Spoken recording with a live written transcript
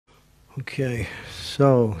Okay,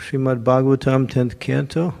 so Srimad-Bhagavatam, 10th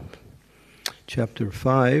Canto, Chapter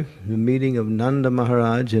 5, the meeting of Nanda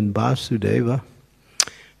Maharaj and Vasudeva,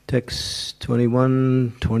 texts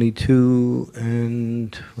 21, 22,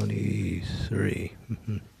 and 23.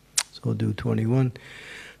 So we'll do 21.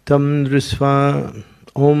 Tam drisva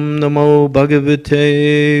Om Namo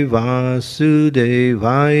Bhagavate Vasudevaya.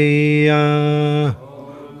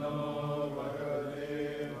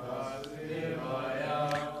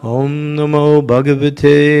 Om Namo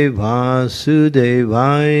Bhagavate Vasudevaya.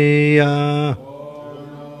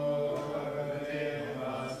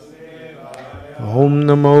 Om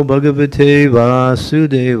Namo Bhagavate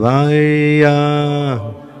Vasudevaya.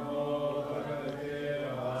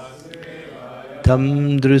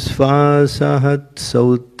 Tam drisva sahat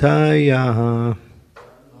sautaya.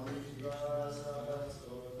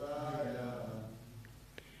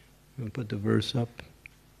 I'll put the verse up.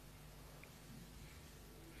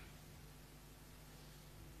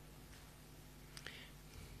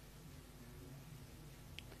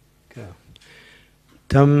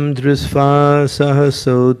 Tam drisva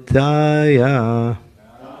sahasotaya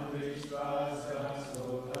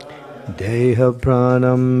deha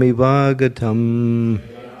pranam ivagatam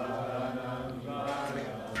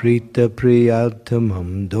prita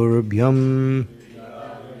priyatamam durbhyam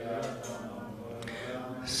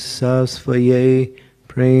sasvaye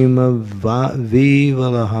prema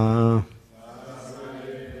vivalaha.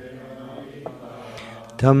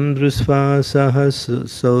 Tam drisva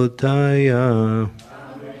sahasotaya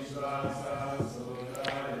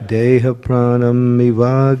deha pranam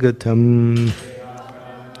ivagatam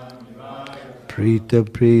prita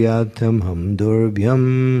priyatamam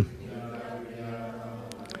durbhyam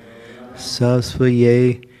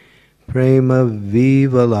sasvaye prema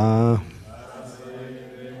vivala.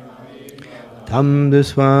 Tam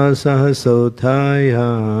drisva sahasotaya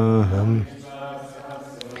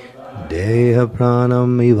deha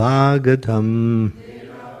pranam ivagatam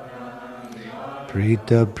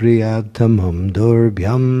prita priyatamam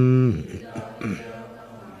durbhyam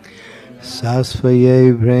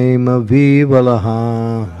sasvaye prema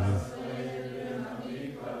vivalaha.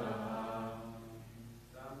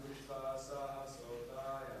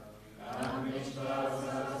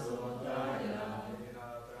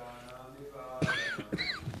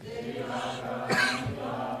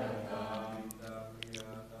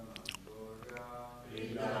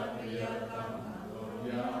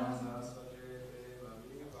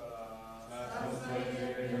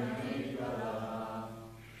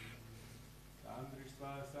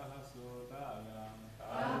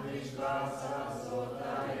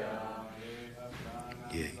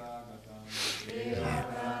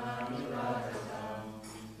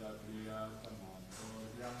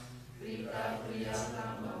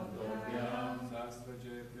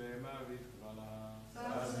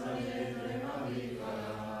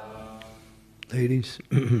 Ladies.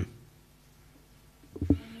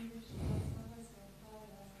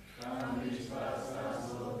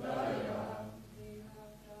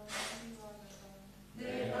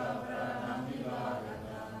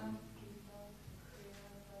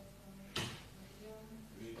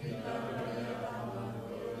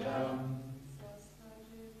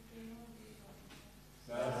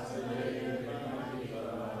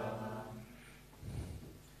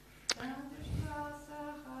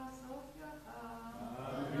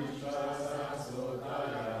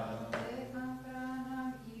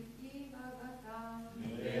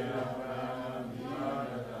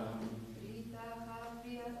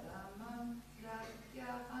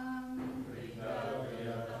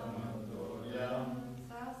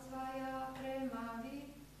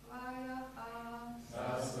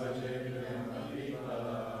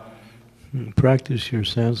 Practice your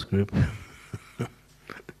Sanskrit.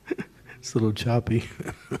 It's a little choppy.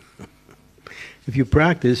 If you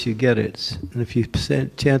practice, you get it. And if you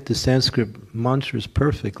chant the Sanskrit mantras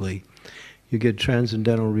perfectly, you get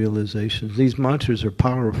transcendental realizations. These mantras are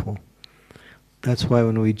powerful. That's why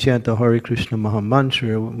when we chant the Hare Krishna Maha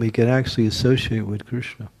Mantra, we can actually associate with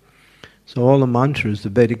Krishna. So all the mantras, the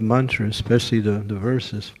Vedic mantras, especially the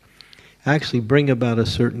verses, actually bring about a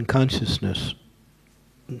certain consciousness.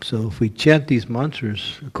 So if we chant these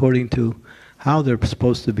mantras according to how they're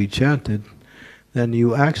supposed to be chanted, then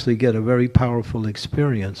you actually get a very powerful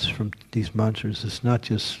experience from these mantras. It's not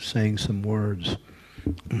just saying some words.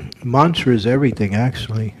 Mantra is everything,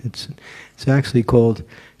 actually. It's actually called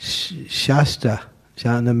Shastra.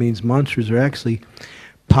 Shastra means mantras are actually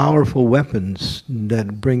powerful weapons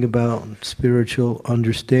that bring about spiritual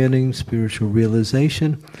understanding, spiritual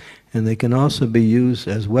realization, and they can also be used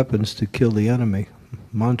as weapons to kill the enemy.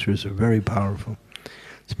 Mantras are very powerful.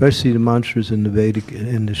 especially the mantras in the Vedic,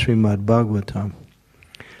 in the Srimad-Bhagavatam.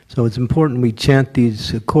 So it's important we chant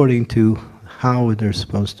these according to how they're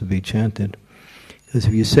supposed to be chanted. Because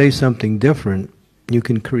if you say something different, you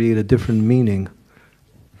can create a different meaning.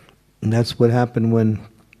 And that's what happened when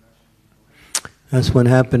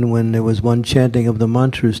there was one chanting of the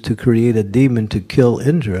mantras to create a demon to kill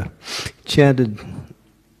Indra. Chanted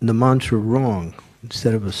the mantra wrong.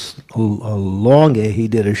 Instead of a long A, he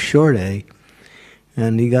did a short A,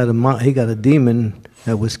 and he got a demon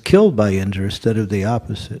that was killed by Indra instead of the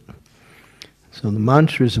opposite. So the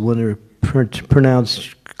mantras, when they're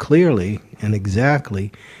pronounced clearly and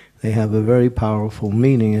exactly, they have a very powerful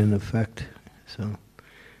meaning and effect. So,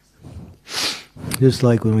 just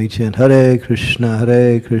like when we chant Hare Krishna,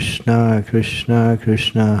 Krishna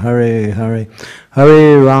Krishna, Hare Hare,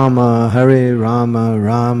 Hare Rama, Rama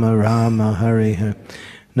Rama, Hare Hare.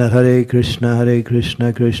 Not Hare Krishna,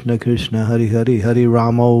 Krishna Krishna, Hare Hare, Hare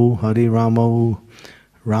Ramo,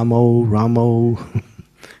 Ramo.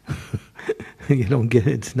 You don't get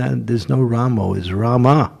it. It's not. There's no Ramo. It's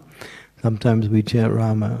Rama. Sometimes we chant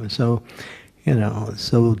Rama. So,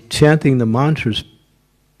 so chanting the mantras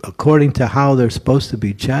according to how they're supposed to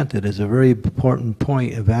be chanted is a very important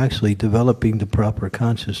point of actually developing the proper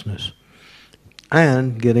consciousness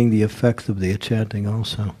and getting the effects of the chanting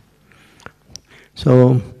also.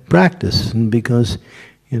 So practice, and because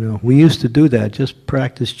we used to do that, just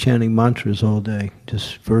practice chanting mantras all day,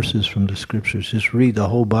 just verses from the scriptures, just read the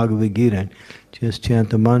whole Bhagavad Gita and just chant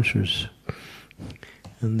the mantras.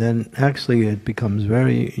 And then actually it becomes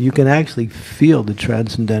you can actually feel the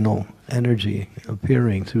transcendental energy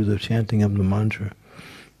appearing through the chanting of the mantra.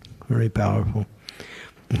 Very powerful.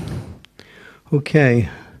 Okay.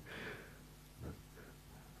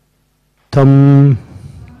 Tam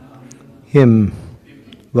him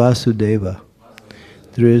Vasudeva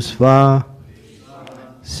Drisva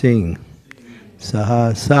Singh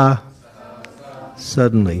Sahasa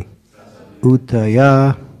suddenly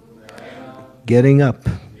Utaya getting up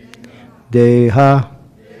Deha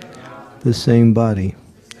the same body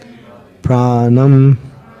Pranam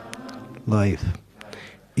life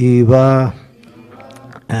Eva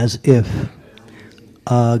as if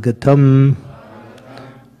Agatam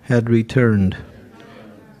had returned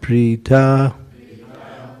Prita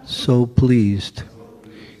so pleased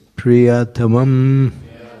Priyatamam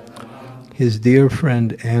his dear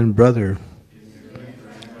friend and brother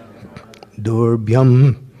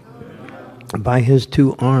Durbhyam by his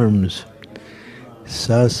two arms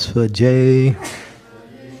Sasvajay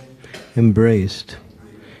embraced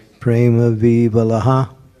Prema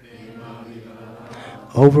Vivalaha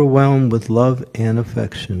overwhelmed with love and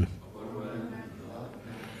affection.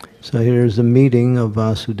 So here's the meeting of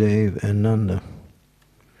Vasudeva and Nanda.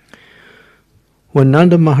 When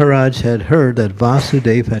Nanda Maharaj had heard that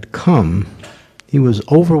Vasudeva had come, he was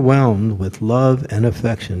overwhelmed with love and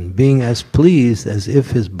affection, being as pleased as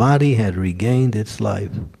if his body had regained its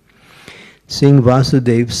life. Seeing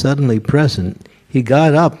Vasudeva suddenly present, he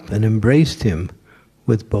got up and embraced him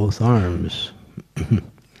with both arms.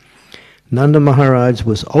 Nanda Maharaj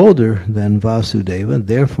was older than Vasudeva,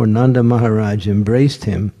 therefore Nanda Maharaj embraced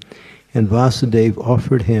him, and Vasudeva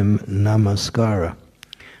offered him namaskara.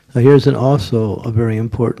 Now here's also a very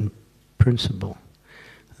important principle,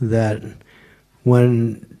 that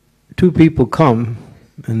when two people come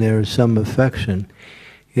and there is some affection,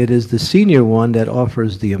 it is the senior one that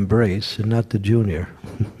offers the embrace and not the junior.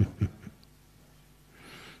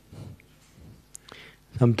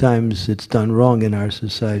 Sometimes it's done wrong in our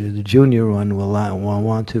society. The junior one will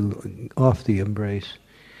want to offer the embrace.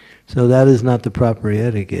 So that is not the proper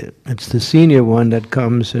etiquette. It's the senior one that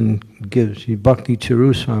comes and gives. Bhakti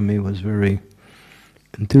Charu Swami was very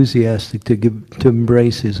enthusiastic to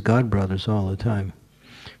embrace his godbrothers all the time.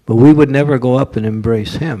 But we would never go up and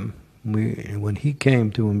embrace him. When he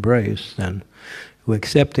came to embrace, then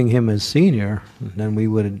accepting him as senior, then we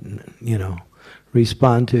would,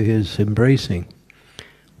 respond to his embracing.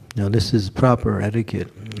 Now this is proper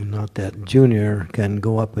etiquette, not that junior can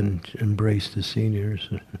go up and embrace the seniors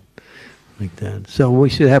like that. So we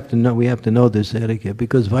have to know this etiquette,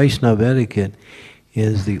 because Vaishnava etiquette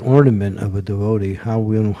is the ornament of a devotee. How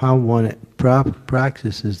one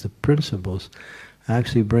practices the principles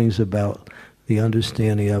actually brings about the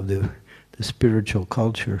understanding of the spiritual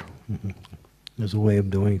culture as a way of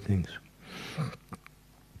doing things.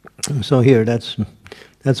 So here, that's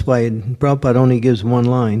why Prabhupada only gives one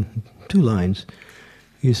line, 2 lines.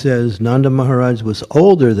 He says, Nanda Maharaj was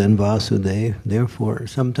older than Vasudeva, therefore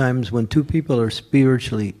sometimes when 2 people are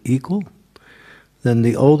spiritually equal, then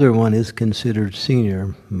the older one is considered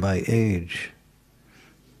senior by age.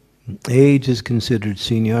 Age is considered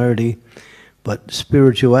seniority, but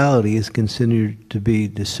spirituality is considered to be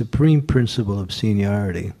the supreme principle of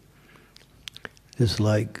seniority. It's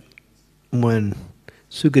like when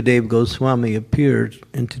Sukadeva Goswami appeared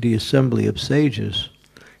into the assembly of sages,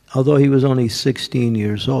 although he was only 16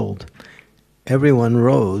 years old, everyone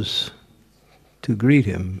rose to greet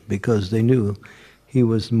him because they knew he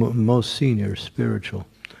was most senior spiritual,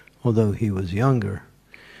 although he was younger.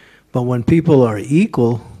 But when people are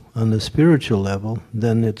equal on the spiritual level,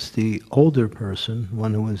 then it's the older person,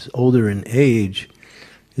 one who is older in age,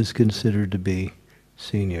 is considered to be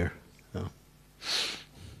senior. So.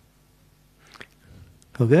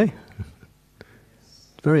 Okay?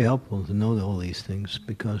 It's very helpful to know all these things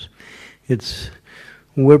because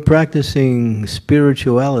we're practicing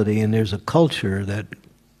spirituality, and there's a culture that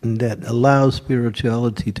allows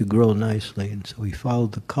spirituality to grow nicely, and so we follow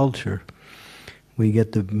the culture. We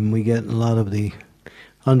get a lot of the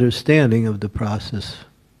understanding of the process.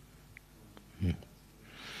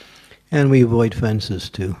 And we avoid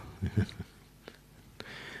fences too.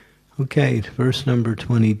 Okay, verse number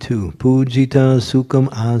 22. Pujita sukham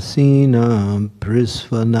asina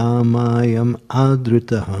prisvanamayam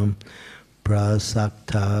adritaham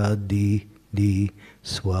prasakta di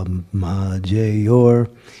swamajayor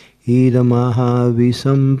idamaha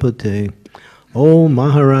visampate. O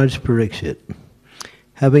Maharaj Parikshit,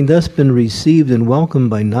 having thus been received and welcomed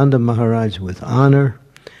by Nanda Maharaj with honor,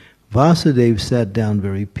 Vasudeva sat down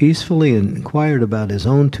very peacefully and inquired about his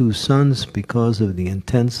own two sons because of the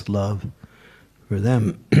intense love for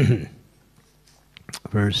them.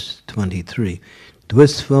 Verse 23.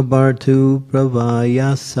 Dvisvabartu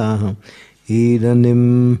pravayasaham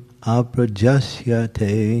idanim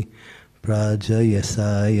aprajasyate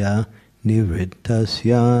prajayasaya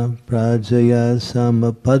nivrittasya prajaya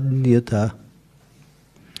samapadyata.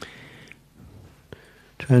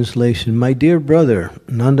 Translation. My dear brother,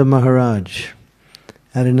 Nanda Maharaj,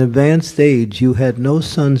 at an advanced age you had no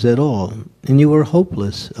sons at all, and you were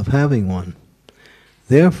hopeless of having one.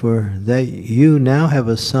 Therefore, that you now have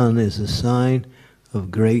a son is a sign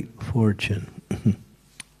of great fortune.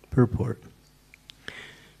 Purport.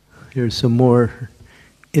 Here's some more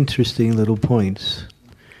interesting little points.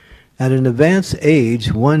 At an advanced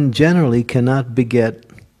age, one generally cannot beget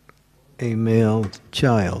a male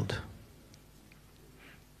child.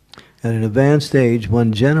 At an advanced age,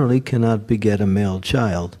 one generally cannot beget a male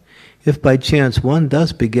child. If by chance one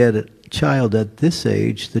does beget a child at this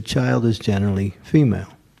age, the child is generally female.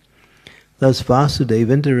 Thus Vasudeva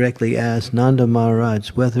indirectly asked Nanda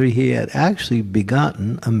Maharaj whether he had actually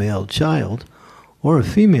begotten a male child or a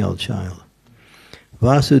female child.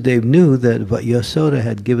 Vasudeva knew that Yasoda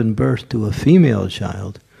had given birth to a female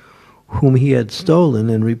child, whom he had stolen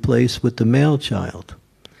and replaced with the male child.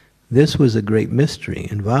 This was a great mystery,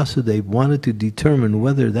 and Vasudeva wanted to determine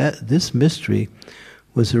whether this mystery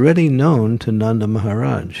was already known to Nanda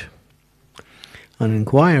Maharaj. On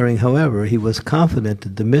inquiring, however, he was confident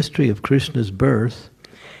that the mystery of Krishna's birth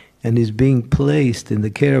and his being placed in the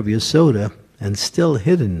care of Yasoda and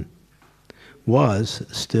was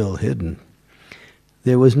still hidden.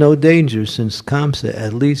 There was no danger, since Kamsa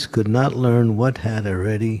at least could not learn what had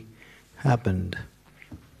already happened.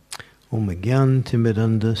 Om Gyan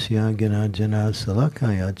Timidandasya Ganajana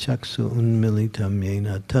Salakaya Chaksu Unmilitam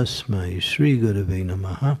Yena Tasmai Shri Gurave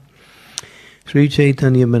Namaha Sri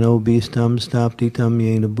Chaitanya Manobhistam Staptitam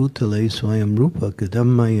Yena Bhutale Swayam Rupa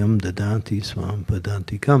Kadammayam Dadanti Swam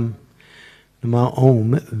Padantikam Nama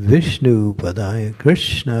Om Vishnu Padaya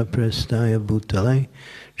Krishna Prestaya Bhutale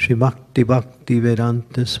Shri Bhakti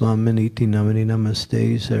Vedanta Swaminiti Namani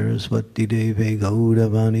Namaste Saraswati Deve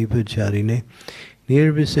Gauravani Pacharine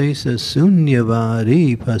Nirvisesa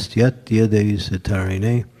Sunyavari Pastyatya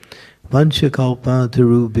Desatarine Vanchakalpa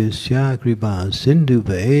Tarubhisya Kripa Sindhu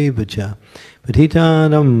Vaevacha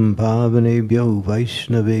Patitanam Pavanebhyo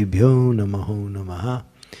Vaishnavebhyo Namaho Namaha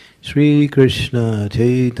Sri Krishna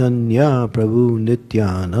Chaitanya Prabhu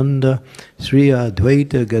Nityananda Sri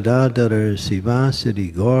Advaita Gadadhara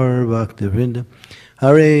Sivasadi Gaur Bhaktivinoda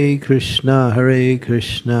Hare Krishna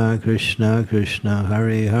Krishna Krishna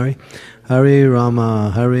Hare Hare Hare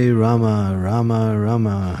Rama Rama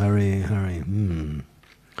Rama Hare Hare.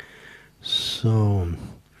 So,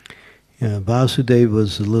 Vasudeva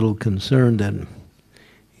was a little concerned that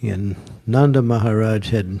Nanda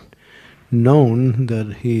Maharaj had known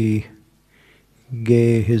that his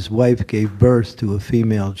wife gave birth to a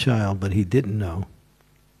female child, but he didn't know.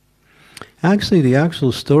 Actually, the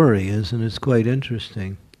actual story is, and it's quite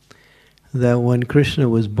interesting, that when Krishna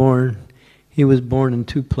was born, he was born in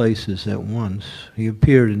two places at once. He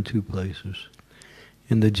appeared in two places.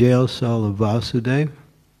 In the jail cell of Vasudeva,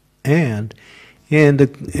 and in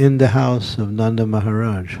the house of Nanda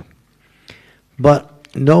Maharaj.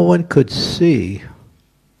 But no one could see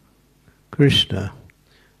Krishna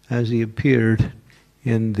as he appeared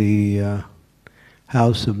in the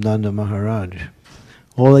house of Nanda Maharaj.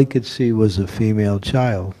 All they could see was a female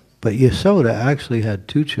child. But Yasoda actually had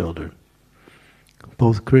two children,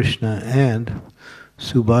 both Krishna and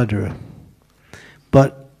Subhadra.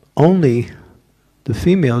 But only the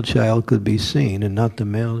female child could be seen and not the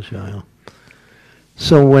male child.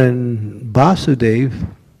 So when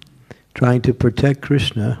Vasudeva, trying to protect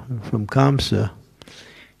Krishna from Kamsa,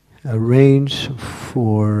 arranged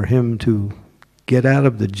for him to get out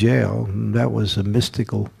of the jail, and that was a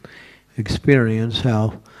mystical experience,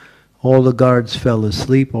 how all the guards fell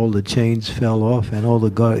asleep, all the chains fell off, and all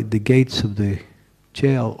the gates of the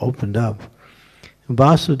jail opened up.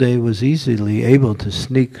 Vasudeva was easily able to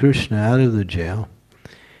sneak Krishna out of the jail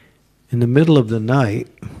in the middle of the night,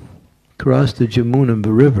 cross the Jamuna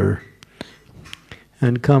River,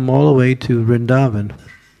 and come all the way to Vrindavan,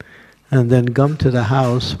 and then come to the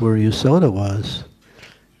house where Yasoda was,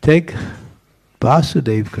 take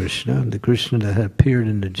Vasudeva Krishna, the Krishna that had appeared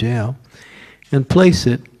in the jail, and place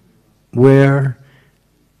it where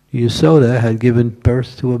Yasoda had given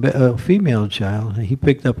birth to a female child. He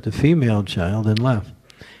picked up the female child and left.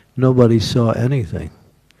 Nobody saw anything.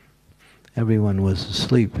 Everyone was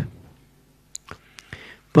asleep.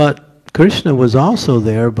 But Krishna was also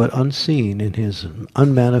there, but unseen in his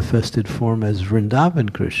unmanifested form as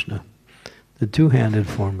Vrindavan Krishna, the two-handed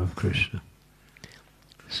form of Krishna.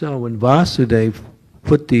 So when Vasudeva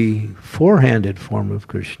put the four-handed form of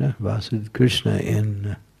Krishna, Vasudeva Krishna,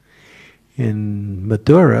 in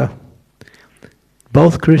Mathura,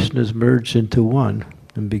 both Krishnas merged into one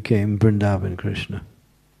and became Vrindavan Krishna.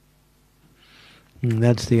 And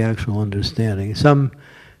that's the actual understanding. Some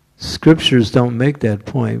scriptures don't make that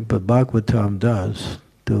point, but Bhagavatam does,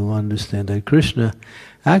 to understand that Krishna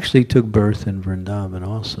actually took birth in Vrindavan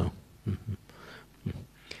also.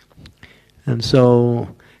 And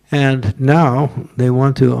so, and now they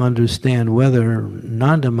want to understand whether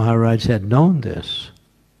Nanda Maharaj had known this.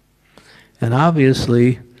 And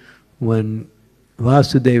obviously, when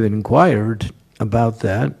Vasudeva inquired about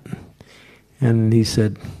that, and he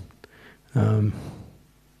said,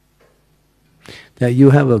 that you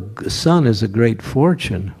have a son is a great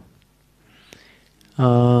fortune.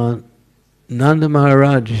 Nanda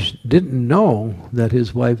Maharaj didn't know that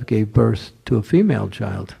his wife gave birth to a female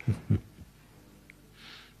child.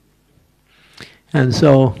 And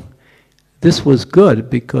so this was good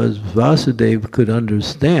because Vasudeva could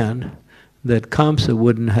understand that Kamsa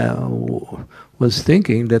was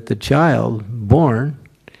thinking that the child born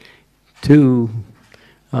to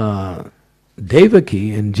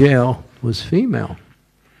Devaki in jail was female.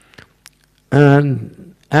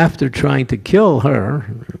 And after trying to kill her,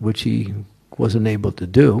 which he wasn't able to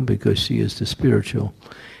do because she is the spiritual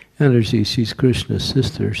energy, she's Krishna's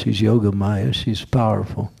sister, she's Yoga Maya, she's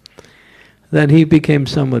powerful, then he became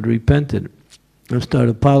somewhat repentant and started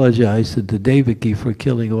apologizing to Devaki for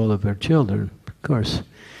killing all of her children. Of course,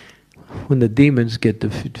 when the demons get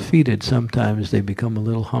defeated, sometimes they become a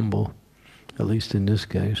little humble, at least in this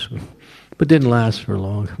case. But didn't last for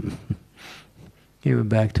long. He went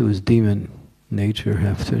back to his demon nature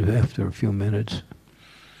after a few minutes.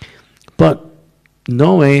 But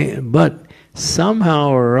somehow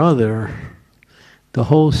or other, the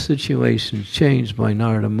whole situation changed by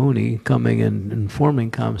Narada Muni coming and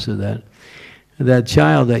informing Kamsa that that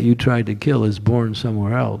child that you tried to kill is born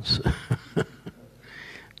somewhere else.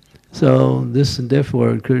 So this, and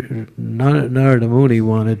therefore, Narada Muni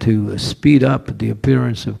wanted to speed up the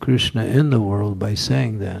appearance of Krishna in the world by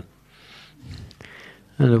saying that.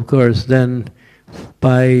 And of course, then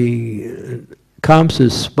by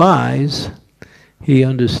Kamsa's spies, he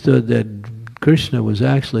understood that Krishna was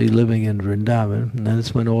actually living in Vrindavan, and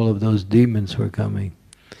that's when all of those demons were coming.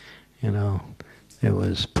 You know, it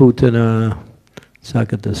was Putana,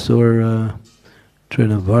 Sakatasura,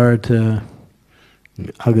 Trinavarta,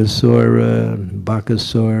 Agasura,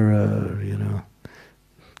 Bakasura, you know,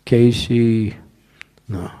 Keshi,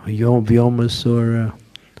 Vyomasura,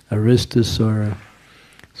 Aristasura.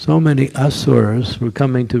 So many asuras were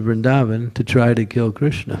coming to Vrindavan to try to kill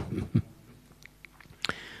Krishna.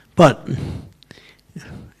 But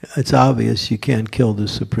it's obvious you can't kill the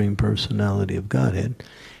Supreme Personality of Godhead.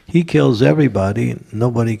 He kills everybody,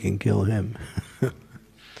 nobody can kill him.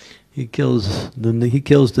 He kills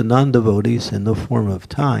the non-devotees in the form of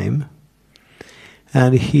time,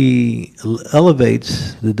 and he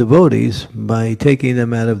elevates the devotees by taking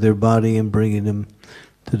them out of their body and bringing them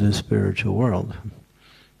to the spiritual world.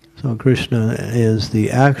 So Krishna is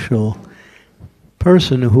the actual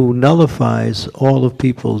person who nullifies all of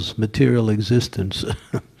people's material existence,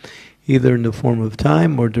 either in the form of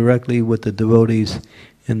time or directly with the devotees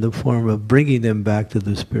in the form of bringing them back to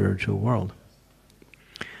the spiritual world.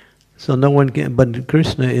 So no one can, but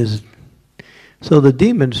Krishna is, so the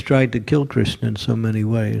demons tried to kill Krishna in so many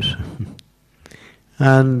ways.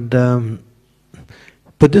 And,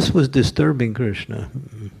 but this was disturbing Krishna.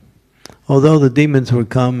 Although the demons would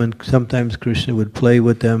come and sometimes Krishna would play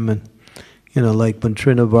with them, and like when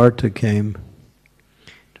Trinavarta came,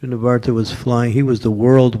 Trinavarta was flying, he was the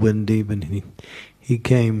whirlwind demon. He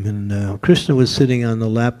came and Krishna was sitting on the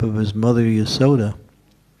lap of his mother Yasoda.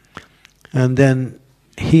 And then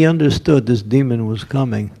he understood this demon was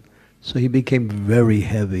coming, so he became very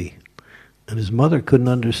heavy. And his mother couldn't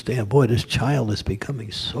understand, boy, this child is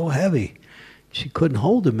becoming so heavy. She couldn't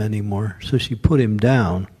hold him anymore, so she put him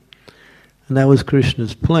down. And that was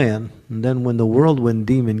Krishna's plan. And then when the whirlwind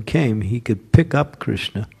demon came, he could pick up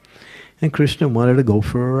Krishna. And Krishna wanted to go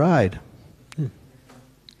for a ride.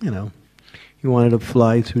 He wanted to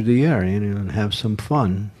fly through the air and have some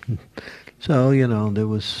fun. So, there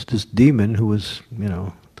was this demon who was,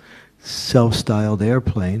 self-styled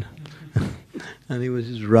airplane. And he was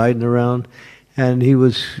just riding around. And he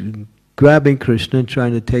was grabbing Krishna and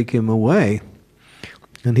trying to take him away.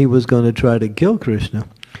 And he was going to try to kill Krishna.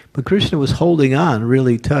 But Krishna was holding on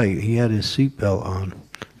really tight. He had his seatbelt on.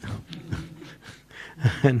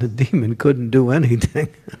 And the demon couldn't do anything.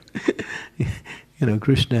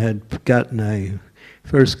 Krishna had gotten a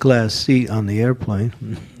first-class seat on the airplane.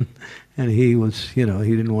 And he was, he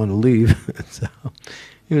didn't want to leave. So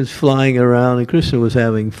he was flying around and Krishna was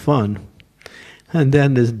having fun. And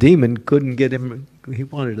then this demon couldn't get him. He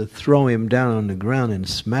wanted to throw him down on the ground and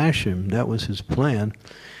smash him. That was his plan.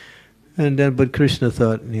 And then, but Krishna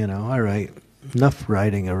thought, all right, enough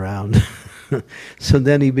riding around. So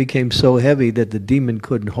then he became so heavy that the demon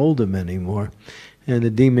couldn't hold him anymore. And the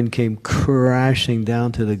demon came crashing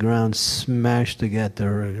down to the ground, smashed against the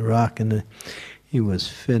rock, and he was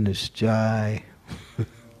finished. Jai.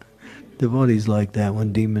 Devotees like that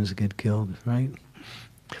when demons get killed, right?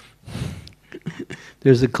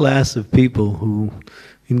 There's a class of people who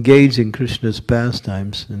engage in Krishna's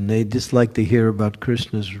pastimes, and they just like to hear about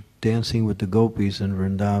Krishna's dancing with the gopis in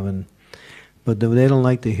Vrindavan. But they don't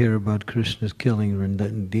like to hear about Krishna's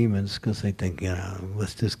killing demons, because they think,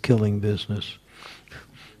 what's this killing business?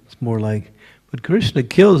 It's more like, but Krishna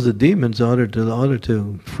kills the demons in order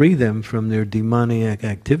to free them from their demoniac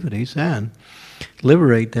activities and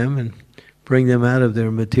liberate them and bring them out of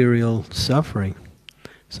their material suffering.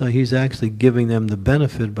 So he's actually giving them the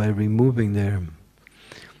benefit by removing their...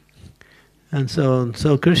 And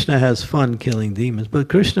so Krishna has fun killing demons, but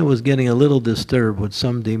Krishna was getting a little disturbed when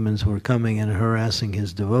some demons were coming and harassing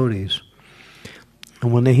his devotees.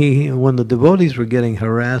 And when the devotees were getting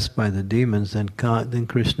harassed by the demons, then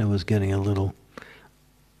Krishna was getting a little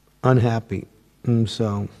unhappy. And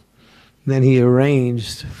so then he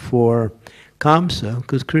arranged for Kamsa,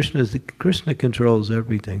 because Krishna controls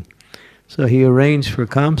everything. So he arranged for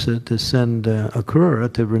Kamsa to send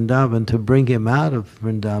Akrura to Vrindavan to bring him out of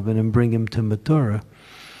Vrindavan and bring him to Mathura.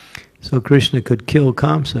 So Krishna could kill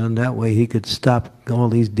Kamsa, and that way he could stop all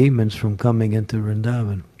these demons from coming into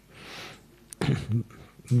Vrindavan.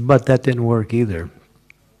 But that didn't work either.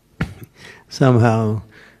 Somehow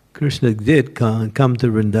Krishna did come to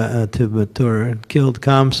Mathura, killed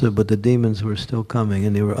Kamsa, but the demons were still coming,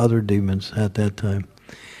 and there were other demons at that time.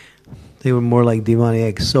 They were more like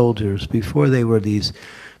demoniac soldiers. Before, they were these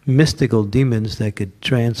mystical demons that could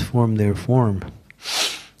transform their form.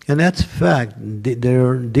 And that's a fact.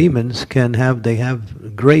 Their demons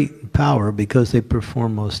have great power because they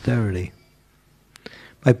perform austerity.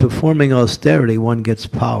 By performing austerity, one gets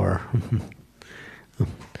power.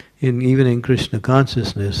 Even in Krishna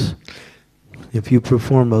consciousness, if you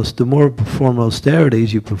the more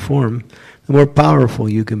austerities you perform, the more powerful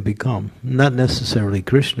you can become. Not necessarily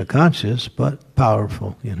Krishna conscious, but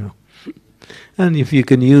powerful, And if you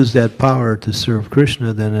can use that power to serve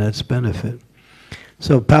Krishna, then that's benefit.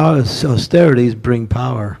 So austerities bring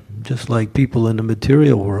power, just like people in the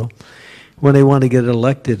material world. When they want to get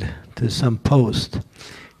elected to some post,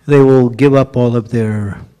 they will give up all of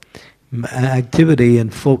their activity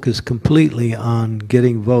and focus completely on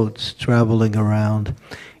getting votes, traveling around,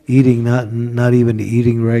 eating, not even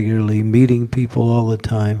eating regularly, meeting people all the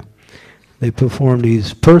time. They perform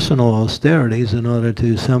these personal austerities in order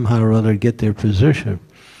to somehow or other get their position.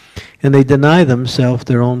 And they deny themselves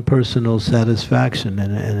their own personal satisfaction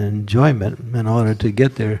and enjoyment in order to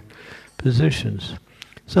get their positions.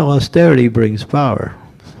 So austerity brings power.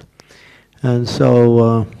 And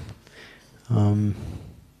so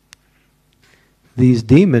these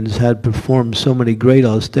demons had performed so many great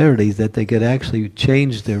austerities that they could actually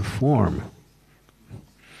change their form.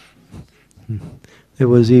 There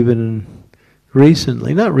was even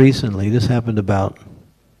recently, not recently, this happened about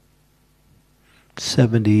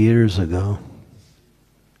 70 years ago.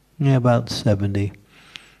 Yeah, about 70,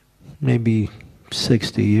 maybe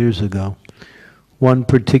 60 years ago. One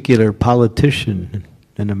particular politician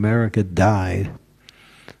in America died,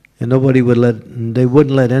 and they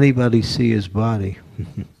wouldn't let anybody see his body.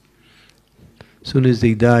 As soon as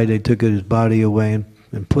he died, they took his body away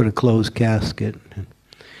and put a closed casket,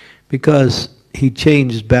 because he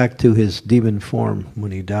changed back to his demon form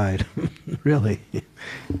when he died. Really.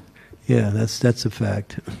 Yeah, that's a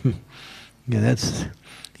fact.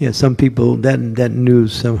 Some people, that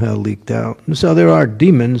news somehow leaked out. And so there are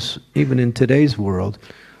demons, even in today's world,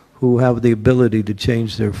 who have the ability to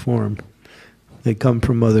change their form. They come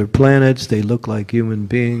from other planets, they look like human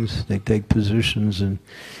beings, they take positions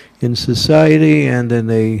in society, and then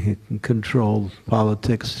they control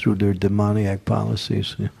politics through their demoniac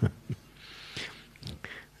policies.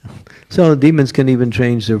 So demons can even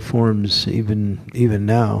change their forms even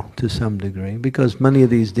now to some degree, because many of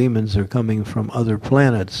these demons are coming from other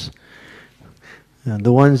planets. And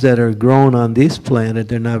the ones that are grown on this planet,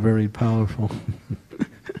 they're not very powerful.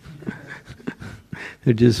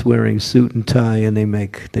 They're just wearing suit and tie, and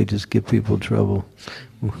they just give people trouble.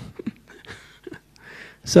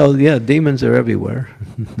 So yeah, demons are everywhere.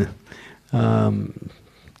 In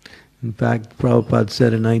fact, Prabhupada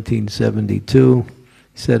said in 1972,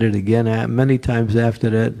 he said it again many times after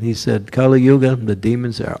that, he said, Kali Yuga, the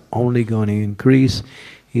demons are only going to increase.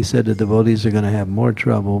 He said the devotees are going to have more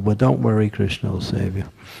trouble, but don't worry, Krishna will save you.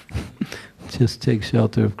 Just take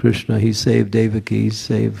shelter of Krishna. He saved Devaki, he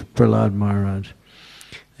saved Prahlad Maharaj.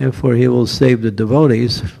 Therefore, he will save the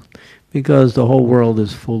devotees, because the whole world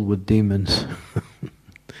is full with demons.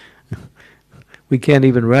 We can't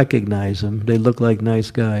even recognize them. They look like nice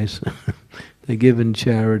guys. They give in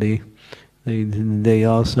charity. They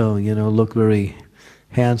also, look very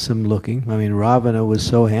handsome looking. I mean, Ravana was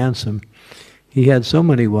so handsome. He had so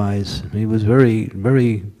many wives. He was very,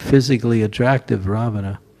 very physically attractive,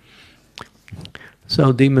 Ravana.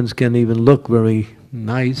 So demons can even look very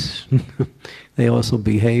nice. They also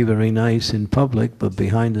behave very nice in public, but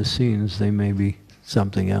behind the scenes they may be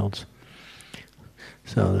something else.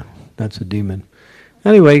 So that's a demon.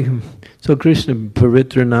 Anyway, so Krishna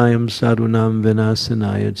paritranayam sadhunam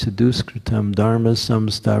vinasanaya chaduskritam dharma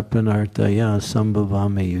samstarpanartaya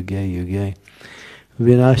sambhavami yuge yuge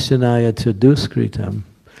vinasanaya chaduskritam.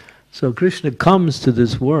 So Krishna comes to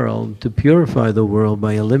this world to purify the world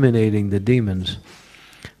by eliminating the demons.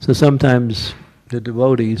 So sometimes the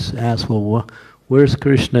devotees ask, well, where's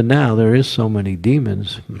Krishna now? There is so many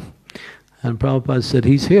demons. And Prabhupada said,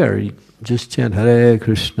 he's here. Just chant Hare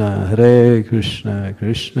Krishna, Krishna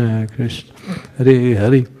Krishna, Hare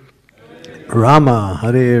Hare, Rama,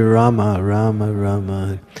 Hare Rama, Rama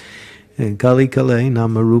Rama. And Kali Kale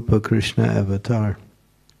Namarupa Krishna Avatar.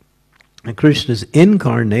 And Krishna is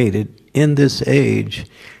incarnated in this age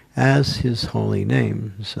as his holy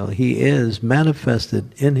name. So he is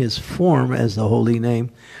manifested in his form as the holy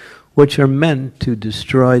name, which are meant to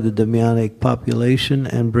destroy the demonic population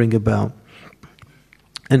and bring about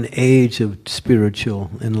an age of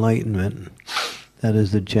spiritual enlightenment. That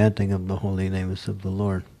is the chanting of the holy names of the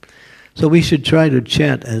Lord. So we should try to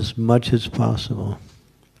chant as much as possible.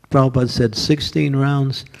 Prabhupada said 16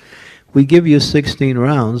 rounds. We give you 16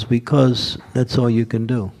 rounds because that's all you can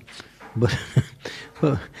do. But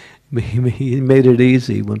he made it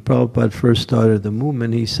easy. When Prabhupada first started the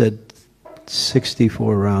movement, he said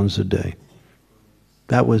 64 rounds a day.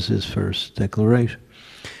 That was his first declaration.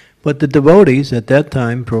 But the devotees at that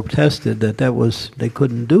time protested that they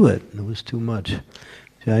couldn't do it. It was too much.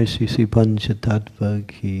 Jai Shri Shri Panchatattva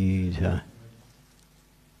Ki Jai.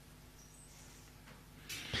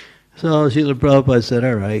 So Srila Prabhupada said,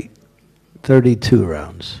 all right, 32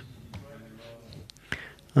 rounds.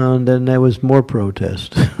 And then there was more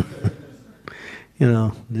protest.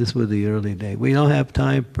 This was the early day. We don't have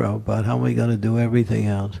time, Prabhupada. How are we going to do everything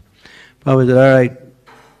else? Prabhupada said, all right,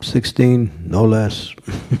 16, no less.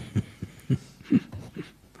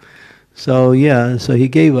 So he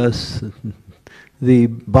gave us the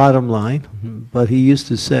bottom line, but he used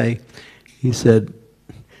to say, he said,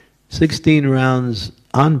 16 rounds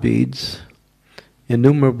on beads,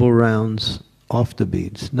 innumerable rounds off the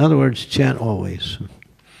beads. In other words, chant always.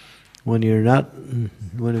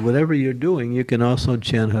 Whatever you're doing, you can also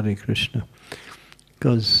chant Hare Krishna.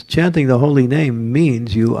 Because chanting the holy name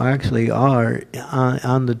means you actually are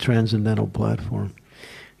on the transcendental platform.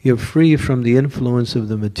 you're free from the influence of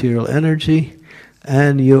the material energy,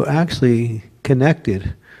 and you're actually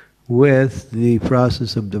connected with the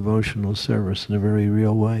process of devotional service in a very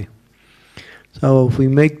real way. So if we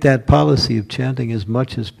make that policy of chanting as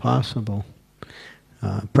much as possible,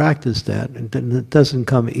 practice that, and it doesn't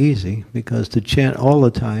come easy, because to chant all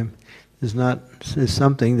the time is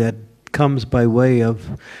something that comes by way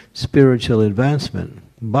of spiritual advancement,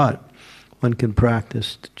 but one can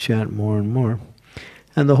practice to chant more and more.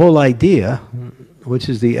 And the whole idea, which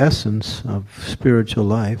is the essence of spiritual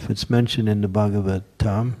life, it's mentioned in the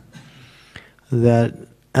Bhagavatam, that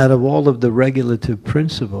out of all of the regulative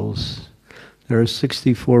principles, there are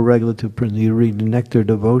 64 regulative principles. You read the Nectar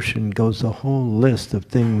Devotion, goes a whole list of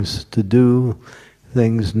things to do,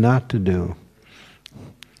 things not to do.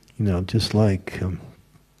 You know, just like, I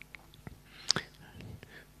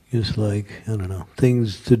don't know,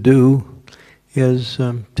 things to do is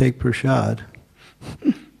take prasad.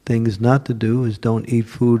 Things not to do is don't eat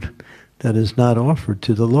food that is not offered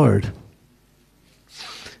to the Lord.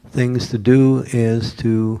 Things to do is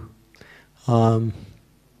to,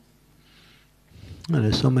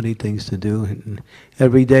 there's so many things to do.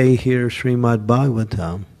 Every day hear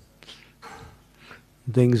Srimad-Bhagavatam.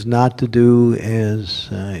 Things not to do is,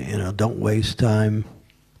 don't waste time.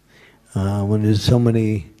 When there's so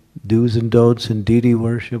many do's and don'ts in deity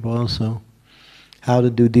worship also. How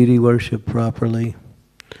to do deity worship properly.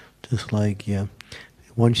 Just like,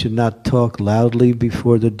 one should not talk loudly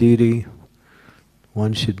before the deity.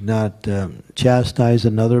 One should not chastise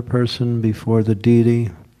another person before the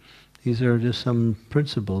deity. These are just some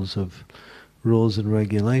principles of rules and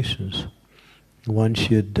regulations. One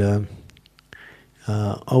should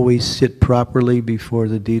always sit properly before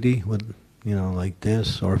the deity, with, like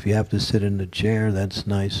this. Or if you have to sit in the chair, that's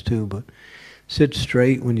nice too. But sit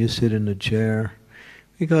straight when you sit in the chair.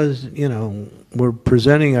 Because, we're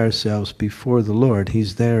presenting ourselves before the Lord.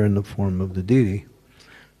 He's there in the form of the deity.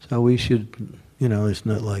 So we should, it's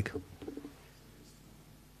not like,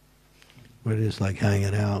 we're just like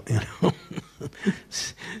hanging out,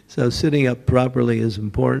 So sitting up properly is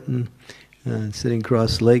important. Sitting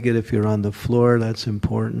cross-legged, if you're on the floor, that's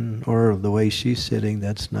important. Or the way she's sitting,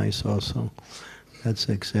 that's nice also. That's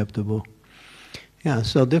acceptable. Yeah,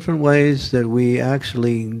 so different ways that we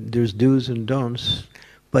actually, there's do's and don'ts.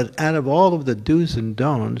 But out of all of the do's and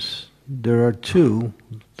don'ts, there are two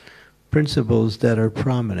principles that are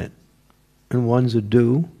prominent. And one's a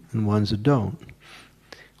do, and one's a don't.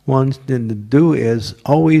 Then the do is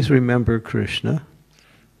always remember Krishna,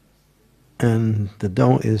 and the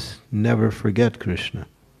don't is never forget Krishna.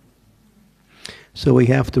 So we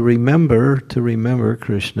have to remember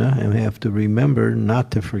Krishna, and we have to remember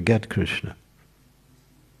not to forget Krishna.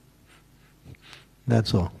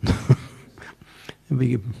 That's all.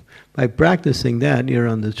 By practicing that, you're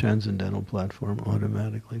on the transcendental platform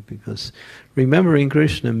automatically, because remembering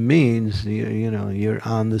Krishna means you're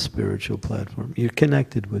on the spiritual platform. You're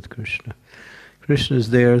connected with Krishna. Krishna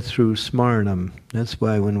is there through smaranam. That's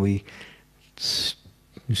why when we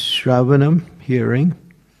shravanam, hearing,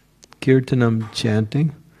 kirtanam,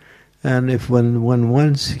 chanting, and if when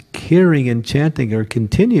one's hearing and chanting are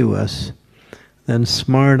continuous, then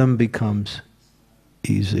smaranam becomes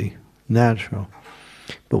easy, natural.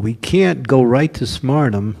 But we can't go right to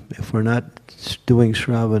smartam if we're not doing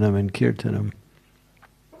shravanam and kirtanam.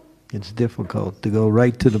 It's difficult to go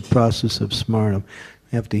right to the process of smartam.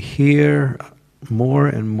 We have to hear more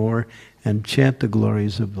and more and chant the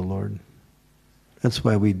glories of the Lord. That's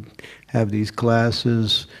why we have these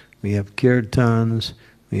classes, we have kirtans,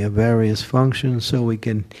 we have various functions, so we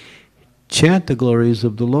can chant the glories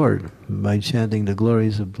of the Lord. By chanting the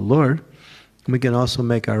glories of the Lord, we can also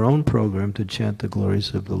make our own program to chant the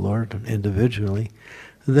glories of the Lord individually.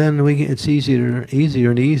 Then it's easier and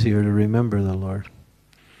easier to remember the Lord.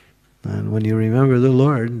 And when you remember the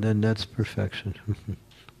Lord, then that's perfection.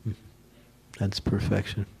 That's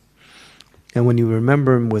perfection. And when you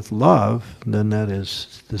remember Him with love, then that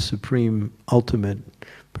is the supreme, ultimate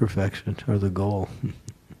perfection, or the goal.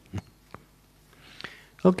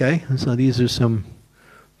 Okay, so these are some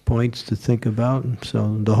points to think about.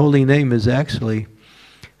 So the holy name is actually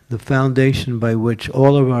the foundation by which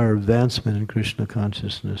all of our advancement in Krishna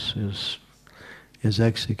consciousness is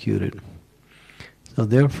executed. So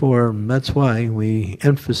therefore, that's why we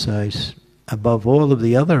emphasize, above all of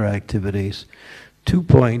the other activities, 2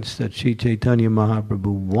 points that Sri Chaitanya Mahaprabhu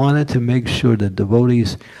wanted to make sure that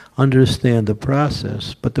devotees understand the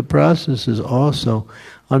process, but the process is also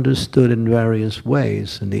understood in various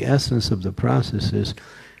ways, and the essence of the process is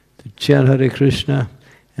to chant Hare Krishna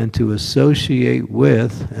and to associate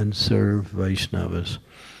with and serve Vaishnavas.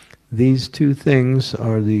 These two things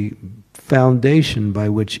are the foundation by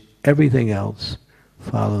which everything else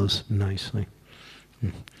follows nicely.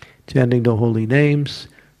 Chanting the holy names,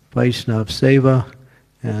 Vaishnava Seva,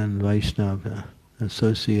 and Vaishnava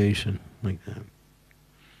association, like that.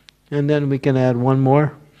 And then we can add one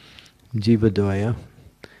more, Jivadoya.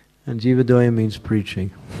 And Jivadoya means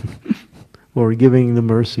preaching, or giving the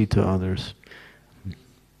mercy to others.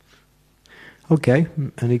 Okay,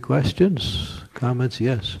 any questions, comments?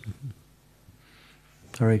 Yes.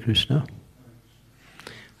 Hare Krishna.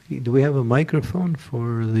 Do we have a microphone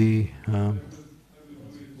for the...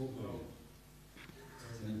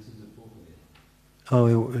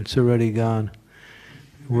 Oh, it's already gone.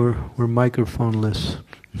 We're microphoneless.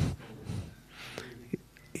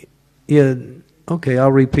 Yeah, okay,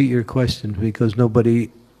 I'll repeat your question because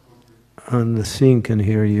nobody on the scene can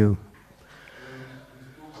hear you.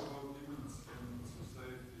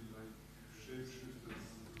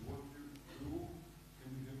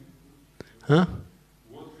 Huh?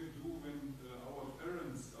 What we do when our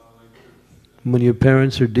parents are like that? When your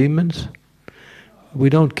parents are demons? We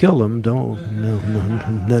don't kill them, no,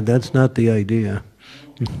 that's not the idea.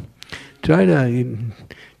 Try to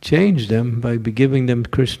change them by giving them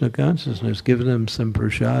Krishna consciousness, giving them some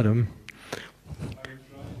prasadam.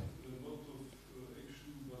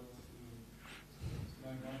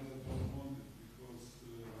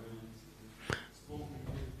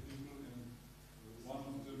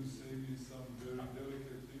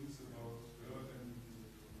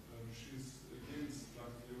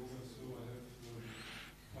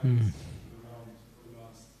 Around the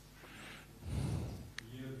last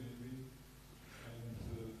year maybe,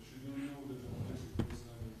 and she don't know that I'm happy because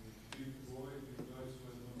I'm a big boy, big guy, so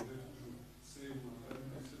I don't have to say what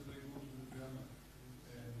I said I go to Ljubljana,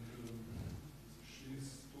 and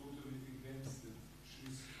she's totally against it.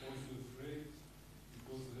 She's also afraid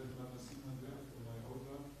because I have Narasimha there for my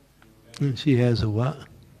altar. And she has a what?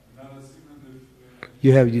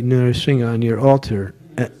 You have Narasimha on your altar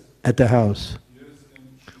at the house.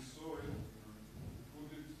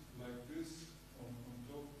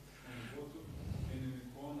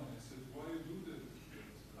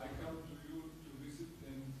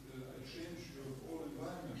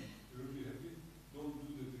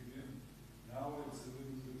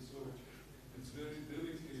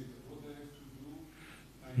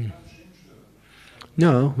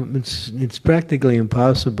 No, it's practically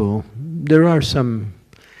impossible. There are some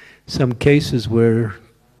cases where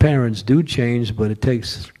parents do change, but it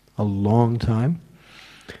takes a long time.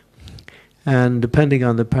 And depending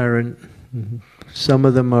on the parent, some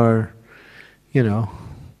of them are,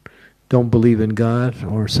 don't believe in God,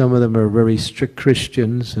 or some of them are very strict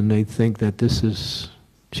Christians, and they think that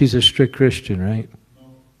she's a strict Christian, right?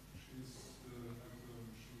 No,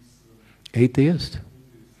 she's atheist.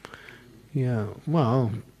 Yeah, well,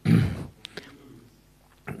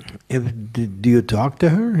 do you talk to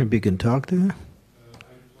her? If you can talk to her? I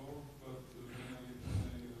talk, but when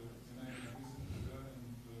I visit her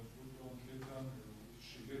and put on kirtan,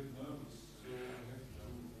 she gets nervous, so I have to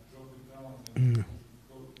drop it down and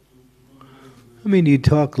go to I mean, you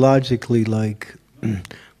talk logically like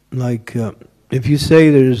if you say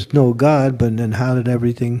there's no God, but then how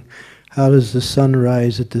does the sun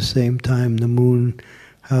rise at the same time, the moon?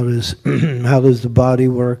 How does the body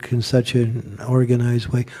work in such an organized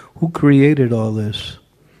way? Who created all this?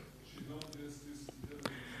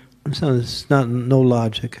 It's not no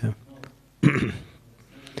logic. Huh?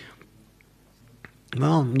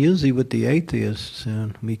 Well, usually with the atheists,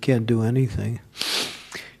 we can't do anything.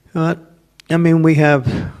 But I mean, we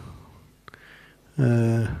have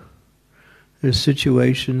there's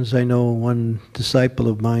situations. I know one disciple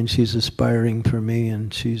of mine. She's aspiring for me,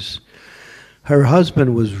 and her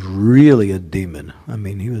husband was really a demon. I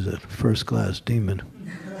mean, he was a first-class demon.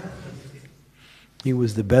 He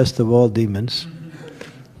was the best of all demons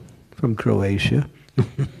from Croatia.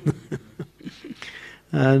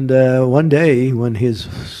 And one day, when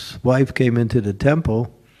his wife came into the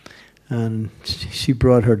temple, and she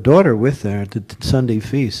brought her daughter with her at the Sunday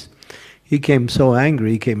feast, he came so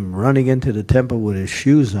angry, he came running into the temple with his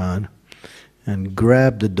shoes on, and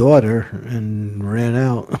grabbed the daughter and ran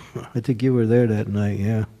out. I think you were there that night,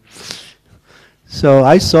 yeah. So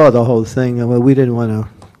I saw the whole thing. Well, we didn't want to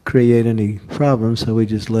create any problems, so we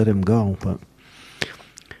just let him go.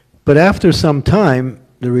 But after some time,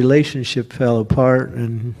 the relationship fell apart,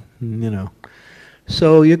 and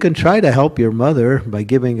So you can try to help your mother by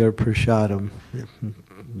giving her prasadam.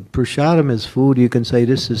 Prasadam is food. You can say,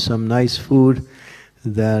 this is some nice food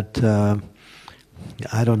that...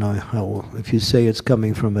 I don't know how, if you say it's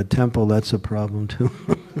coming from a temple, that's a problem too.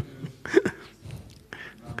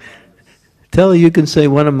 Tell her you can say,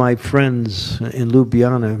 one of my friends in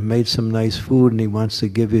Ljubljana made some nice food and he wants to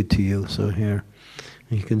give it to you, so here.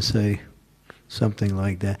 You can say something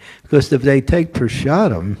like that. Because if they take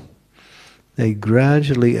prasadam, they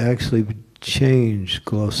gradually actually change,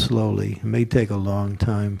 go slowly. It may take a long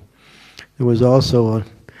time. There was also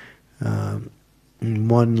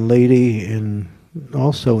one lady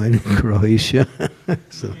also in Croatia.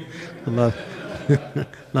 So a lot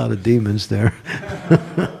of demons there.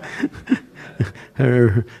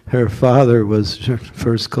 Her father was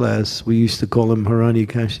first class. We used to call him Harani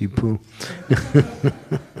Kashipu.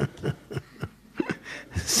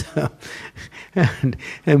 So,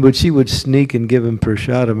 but she would sneak and give him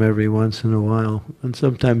prasadam every once in a while, and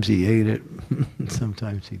sometimes he ate it,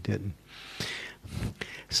 sometimes he didn't.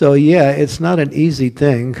 So yeah, it's not an easy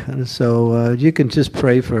thing. So you can just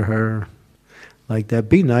pray for her like that.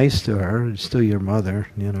 Be nice to her. It's still your mother,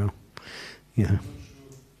 you know. Yeah.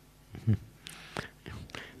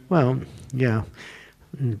 Well, yeah.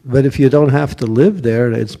 But if you don't have to live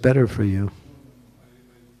there, it's better for you.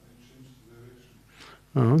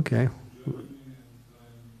 Oh, okay.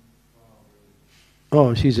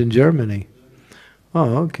 Oh, she's in Germany.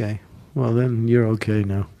 Oh, okay. Well, then you're okay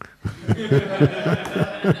now.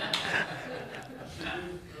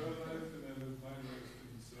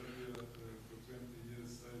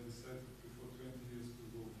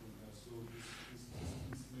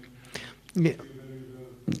 Yeah.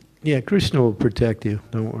 Yeah, Krishna will protect you.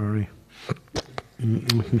 Don't worry.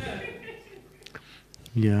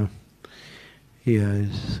 Yeah. Yeah.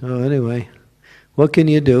 So anyway, what can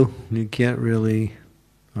you do? You can't really.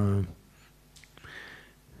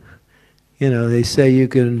 They say you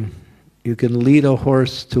can lead a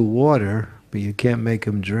horse to water, but you can't make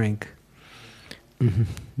him drink.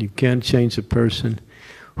 You can't change a person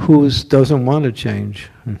who doesn't want to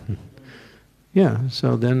change. Yeah.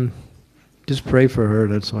 So then. Just pray for her,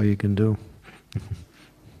 that's all you can do.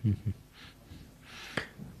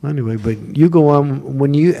 Anyway, but you go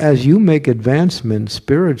on, as you make advancement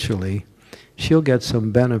spiritually, she'll get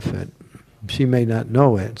some benefit. She may not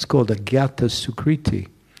know it. It's called a gyata sukriti.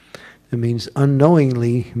 It means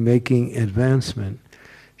unknowingly making advancement.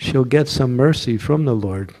 She'll get some mercy from the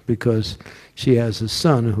Lord because she has a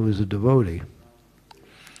son who is a devotee.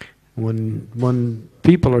 When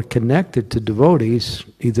people are connected to devotees,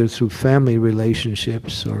 either through family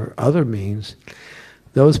relationships or other means,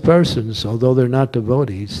 those persons, although they're not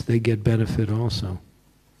devotees, they get benefit also.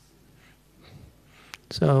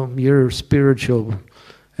 So your spiritual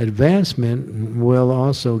advancement will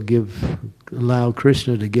also allow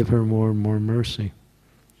Krishna to give her more and more mercy.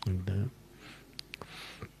 Like that.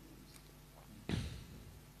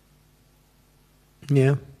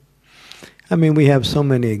 Yeah. I mean, we have so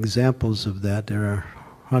many examples of that. There are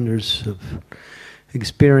hundreds of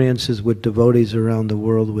experiences with devotees around the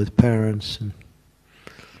world with parents. And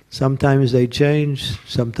sometimes they change,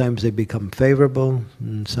 sometimes they become favorable,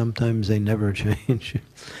 and sometimes they never change.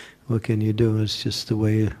 What can you do? It's just the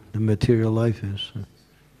way the material life is.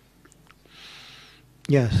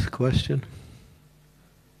 Yes, question?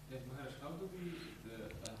 Yes, Maharaj, how do we,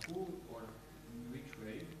 who or in which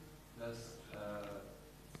way does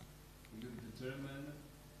you determine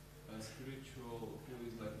a spiritual, who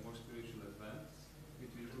is like more spiritual advanced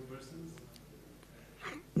between two persons?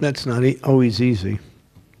 That's not always easy.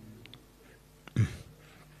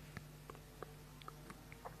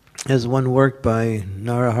 As one work by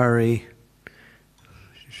Narahari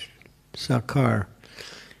Sakar,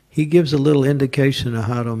 he gives a little indication of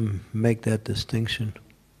how to make that distinction.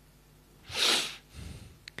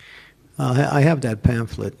 I have that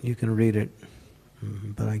pamphlet. You can read it,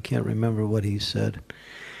 but I can't remember what he said.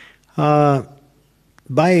 By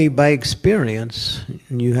experience,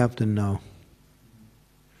 you have to know,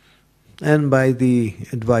 and by the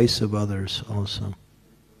advice of others also.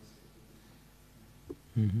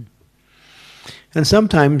 Mm-hmm. And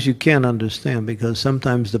sometimes you can't understand, because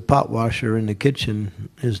sometimes the pot washer in the kitchen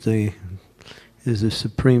is the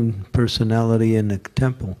supreme personality in the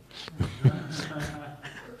temple.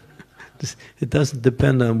 It doesn't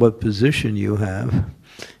depend on what position you have.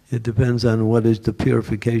 It depends on what is the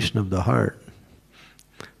purification of the heart.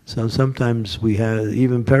 So sometimes we have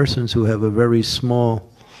even persons who have a very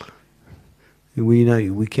small, we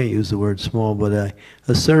can't use the word small, but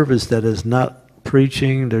a service that is not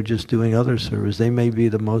preaching, they're just doing other service. They may be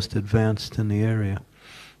the most advanced in the area.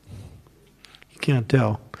 You can't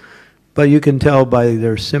tell. But you can tell by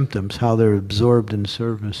their symptoms, how they're absorbed in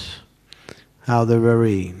service, how they're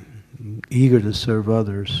very eager to serve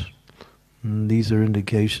others. And these are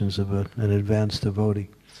indications of an advanced devotee.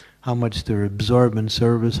 How much they're absorbed in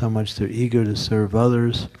service, how much they're eager to serve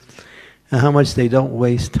others, and how much they don't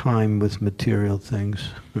waste time with material things.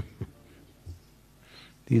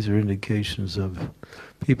 These are indications of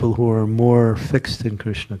people who are more fixed in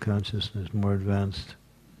Krishna consciousness, more advanced.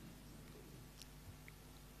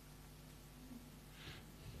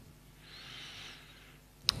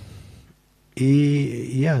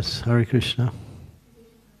 Yes, Hare Krishna.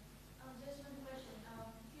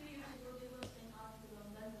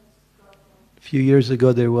 A few years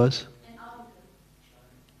ago there was?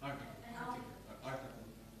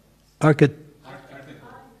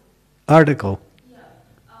 Article.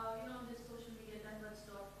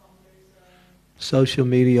 Social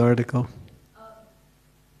media article.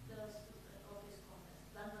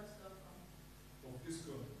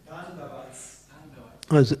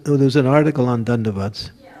 Oh, there's an article on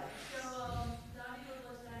Dandavats. Yeah, so the article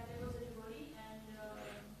was that there was a devotee and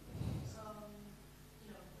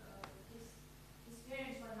his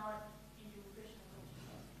parents were not into Krishna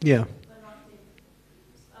consciousness. Yeah. Were not there.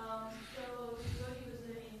 So the devotee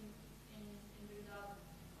was in Vrindavan,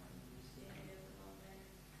 staying there for a long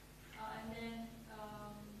time. And then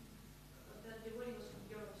the devotee was from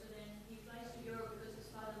Europe, so then he flies to Europe because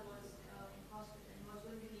his father was in hospital and was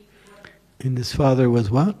going to leave the body. And his father was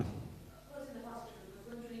what? Was in the hospital,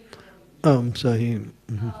 was going to leave the body. So he...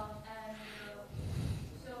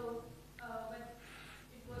 But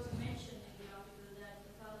it was mentioned in the article that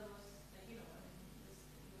the father was, like, he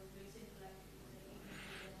was very simple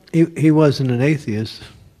activity. He wasn't an atheist.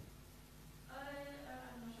 I'm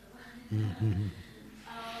not sure.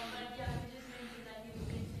 But yeah, he just mentioned that he was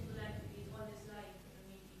doing simple activities all his life,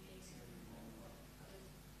 making things and others.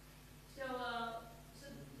 So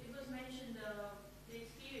it was mentioned the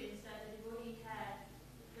experience that the devotee had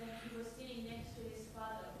when he was sitting next to his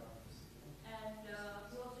father, and he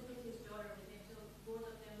also took his daughter with him. So both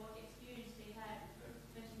of them, what experience they had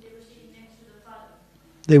when they were sitting next to the father.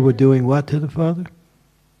 They were doing what to the father?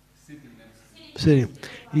 Sitting.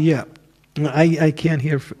 Yeah. I can't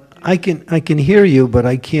hear. I can hear you, but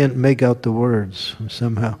I can't make out the words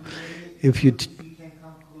somehow. If you.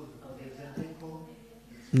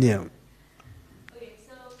 Yeah. Okay,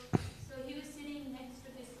 so he was sitting next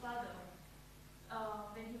to his father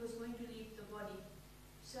when he was going to leave the body.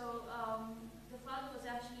 So the father was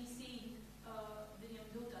actually seeing the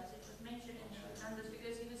Yamdutas. It was mentioned in the Numbers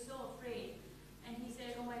because he was so afraid. And he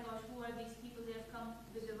said, "Oh my gosh, who are these people? They have come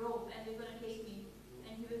with a rope and they're going to take me."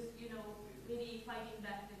 And he was, really fighting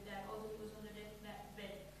back with that, although he was on the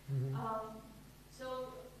deathbed.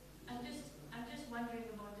 So I'm just wondering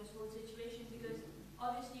about this whole situation because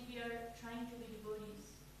obviously we are trying to be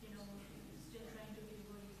devotees, still trying to be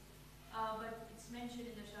devotees. But it's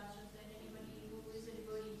mentioned in the Shastras that anybody who is a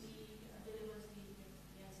devotee, he delivers the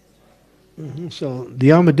ancestors. So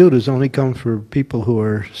the Yamadutas only come for people who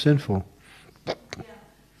are sinful. Yeah.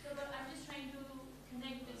 So, but I'm just trying to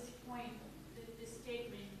connect this point, this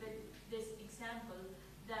statement, with this example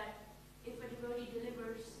that if a devotee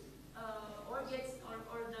delivers or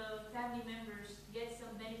the family members get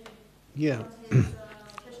some benefit Yeah. from his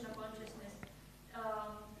Krishna consciousness,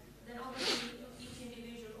 then obviously each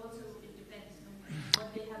individual also it depends on what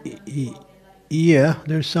they have done throughout their life. Yeah,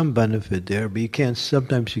 there's some benefit there, but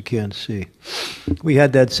sometimes you can't see. We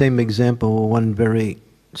had that same example, one very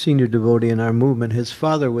senior devotee in our movement. His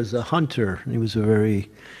father was a hunter. He was to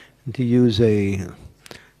use a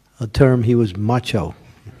term, he was macho.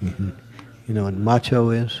 You know what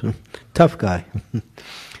macho is? Tough guy.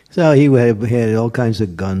 So he had all kinds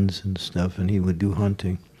of guns and stuff, and he would do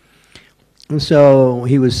hunting. And so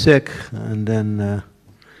he was sick, and then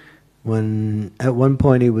when at one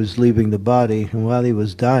point he was leaving the body, and while he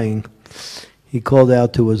was dying, he called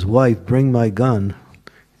out to his wife, "Bring my gun,"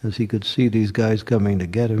 as he could see these guys coming to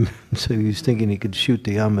get him. So he was thinking he could shoot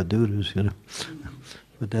the Yamadutas,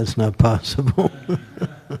 but that's not possible.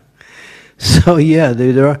 So yeah,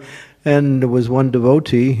 there are, and there was one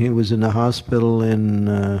devotee. He was in the hospital in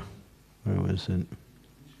where was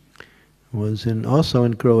it? Also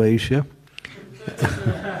in Croatia.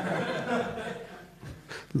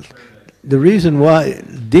 The reason why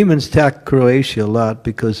demons attack Croatia a lot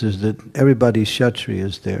because is that everybody's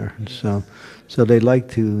Kshatriyas there, and so they like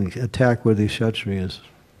to attack where the Kshatriyas.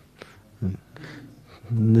 And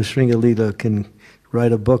the Sringalila can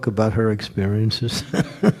write a book about her experiences.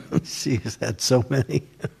 She has had so many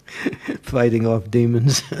fighting off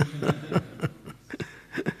demons.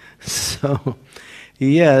 So,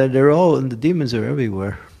 yeah, the demons are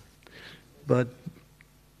everywhere. But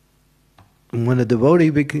when a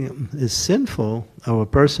devotee is sinful, or a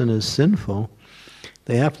person is sinful,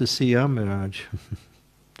 they have to see Maharaja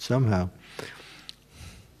somehow.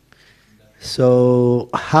 So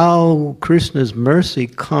how Krishna's mercy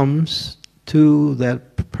comes to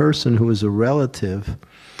that person who is a relative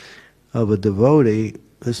of a devotee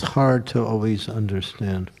is hard to always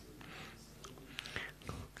understand.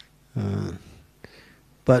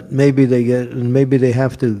 But maybe they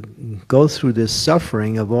have to go through this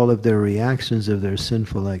suffering of all of their reactions of their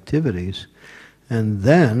sinful activities, and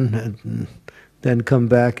then come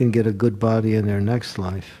back and get a good body in their next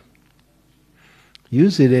life.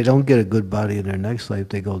 Usually they don't get a good body in their next life,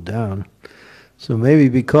 they go down. So maybe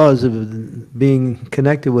because of being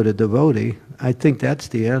connected with a devotee, I think that's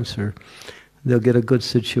the answer. They'll get a good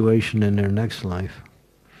situation in their next life.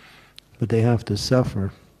 But they have to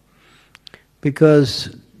suffer.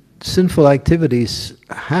 Because sinful activities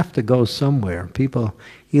have to go somewhere. People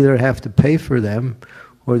either have to pay for them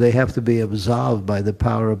or they have to be absolved by the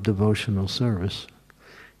power of devotional service.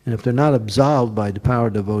 And if they're not absolved by the power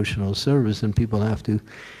of devotional service, then people have to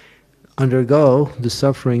undergo the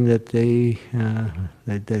suffering that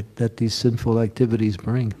that these sinful activities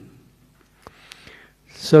bring.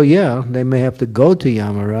 So yeah, they may have to go to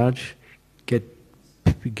Yamaraj,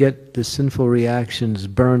 get the sinful reactions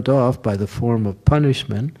burnt off by the form of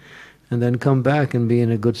punishment, and then come back and be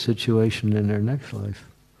in a good situation in their next life.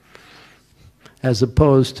 As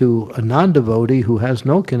opposed to a non-devotee who has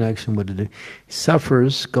no connection with it,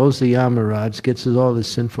 suffers, goes to Yamaraj, gets all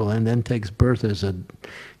this sinful, and then takes birth as a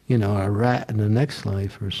rat in the next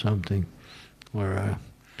life or something, or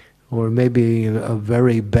maybe a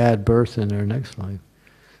very bad birth in their next life.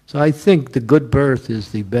 So I think the good birth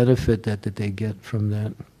is the benefit that they get from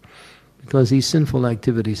that, because these sinful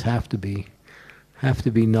activities have to be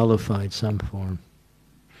nullified some form.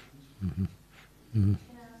 Mm-hmm. Mm-hmm.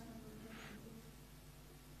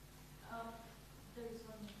 There is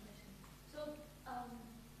one more question. So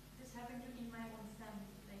this happened in my own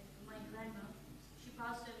family. Like my grandma, she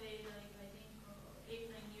passed away like I think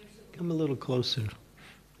 8-9 years ago. Come a little closer.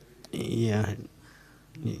 Yeah,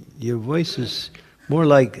 your voice is more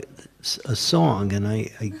like a song, and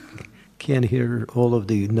I can't hear all of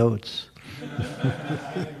the notes. So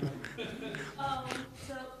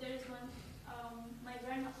there is one. My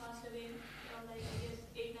grandma passed away like I guess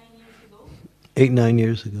 8-9 years ago. 8-9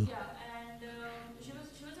 years ago. Yeah, and she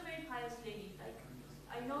was a very pious lady. Like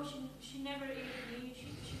I know she never ate meat.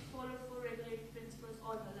 She followed 4 regulated principles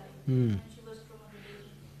all her life, and she was from a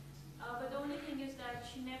religion. But the only thing is that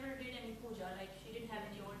she never did any puja. Like she didn't have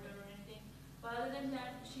any altar or anything. But other than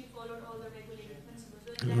that, she followed all the regulated principles.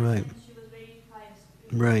 So in that Right. sense, she was very pious.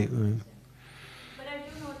 Right. But I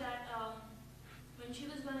do know that when she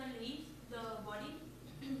was going to leave the body,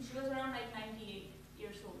 she was around like 98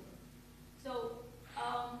 years old. So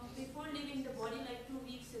before leaving the body, like 2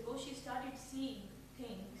 weeks ago, she started seeing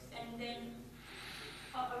things. And then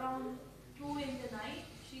around 2 in the night,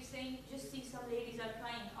 she's saying, just see some ladies are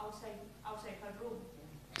crying outside her room.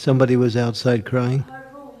 Somebody was outside crying? Her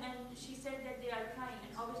room, and she said that they are crying,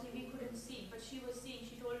 and obviously we couldn't see, but she was seeing.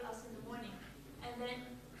 She told us in the morning. And then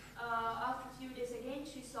after a few days again,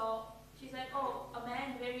 she's like, oh, a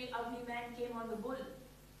man, very ugly man came on the bull.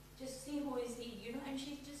 Just see who is he, and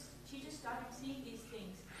she just started seeing these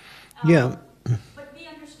things. Yeah. But we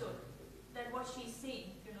understood that what she's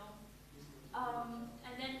seeing,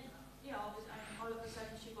 and then, all of a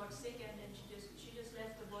sudden she got sick, and then she just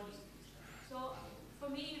left the body. So for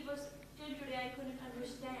me, it was till today I couldn't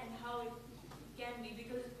understand how it can be,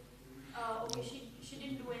 because okay, she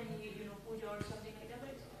didn't do any puja or something like that,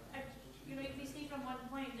 but if we see from one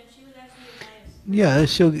point that she was actually pious. Yeah,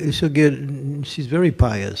 she'll get. She's very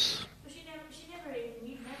pious. So she never ate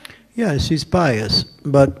meat, never. Yeah, she's pious,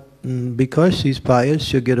 but because she's pious,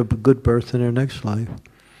 she'll get a good birth in her next life.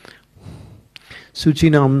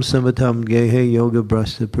 Suchinam samatam gehe yoga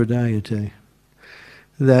brasta pradayate.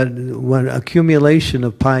 That when accumulation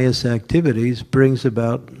of pious activities brings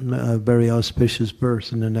about a very auspicious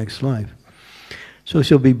birth in the next life. So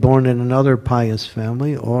she'll be born in another pious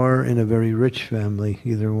family or in a very rich family,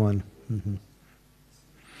 either one. Mm-hmm. But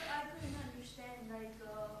I couldn't understand, like,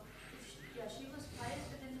 she was pious,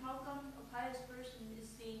 but then how come a pious person is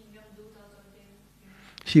seeing Yamadutas or they,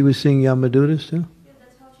 She was seeing Yamadutas too? Yeah,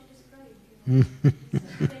 that's how she described,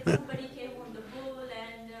 That somebody came on the bull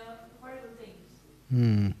and horrible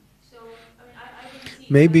things. So, I didn't see.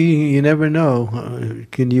 Maybe, you never know.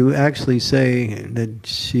 Can you actually say that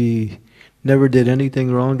she never did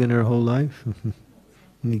anything wrong in her whole life?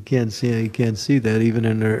 You can't see that even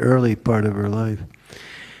in her early part of her life.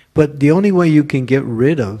 But the only way you can get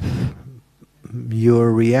rid of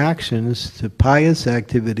your reactions to pious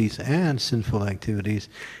activities and sinful activities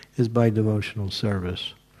is by devotional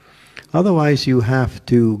service. Otherwise, you have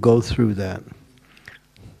to go through that.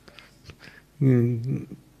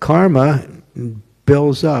 Karma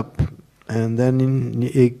builds up and then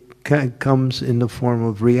it comes in the form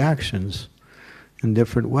of reactions in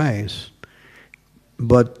different ways.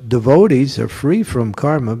 But devotees are free from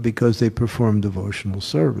karma because they perform devotional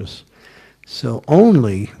service. So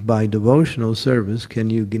only by devotional service can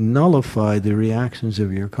you nullify the reactions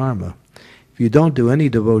of your karma. If you don't do any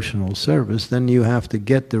devotional service, then you have to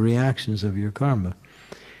get the reactions of your karma,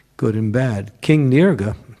 good and bad. King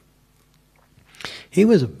Nirga, he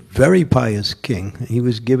was a very pious king. He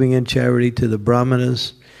was giving in charity to the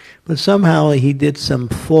brahmanas, but somehow he did some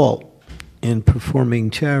fault in performing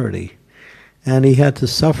charity. And he had to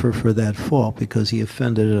suffer for that fault because he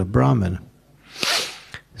offended a Brahmin.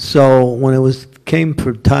 So when it came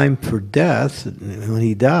for time for death, when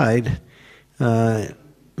he died,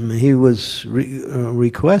 he was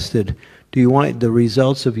requested, do you want the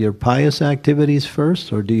results of your pious activities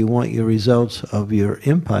first, or do you want your results of your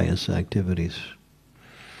impious activities?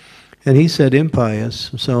 And he said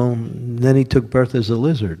impious, so then he took birth as a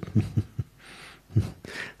lizard.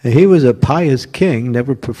 He was a pious king,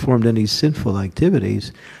 never performed any sinful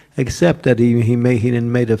activities, except that he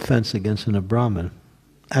didn't make offense against a Brahmin,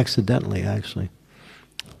 accidentally actually.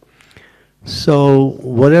 So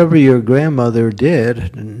whatever your grandmother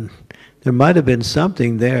did, there might have been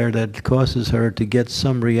something there that causes her to get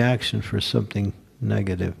some reaction for something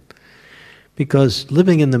negative. Because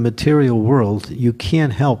living in the material world, you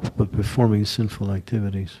can't help but performing sinful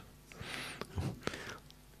activities.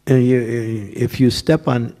 And if you step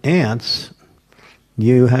on ants,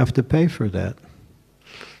 you have to pay for that.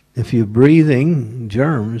 If you're breathing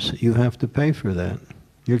germs, you have to pay for that.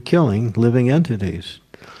 You're killing living entities.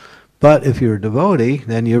 But if you're a devotee,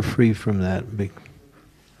 then you're free from that.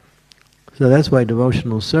 So that's why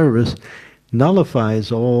devotional service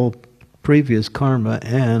nullifies all previous karma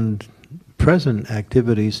and present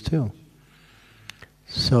activities too.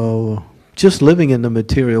 So just living in the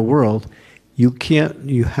material world,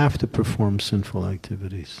 you have to perform sinful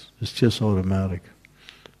activities. It's just automatic.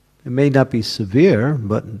 It may not be severe,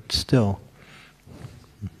 but still.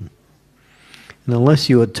 And unless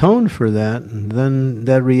you atone for that, then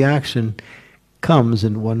that reaction comes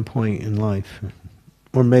at one point in life.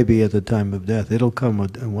 Or maybe at the time of death. It'll come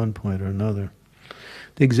at one point or another.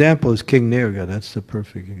 The example is King Nirga. That's the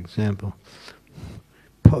perfect example.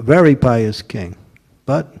 Very pious king.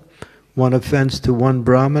 But one offense to one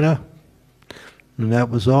brahmana, and that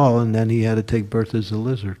was all, and then he had to take birth as a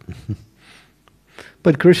lizard.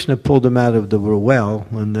 But Krishna pulled him out of the well,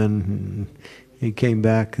 and then he came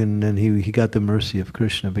back, and then he got the mercy of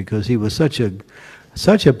Krishna, because he was such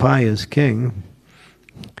a pious king,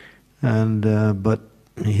 and but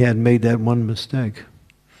he had made that one mistake.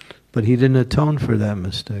 But he didn't atone for that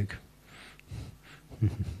mistake.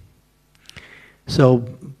 So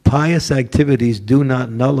pious activities do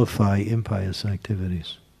not nullify impious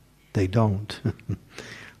activities. They don't.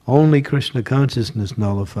 Only Krishna consciousness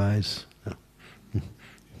nullifies.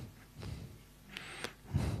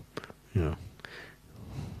 You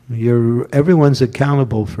know, everyone's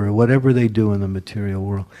accountable for whatever they do in the material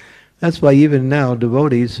world. That's why even now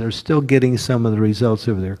devotees are still getting some of the results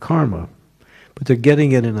of their karma, but they're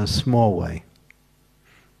getting it in a small way.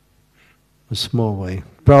 A small way.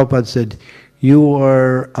 Prabhupada said, you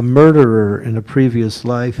are a murderer in a previous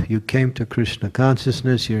life, you came to Krishna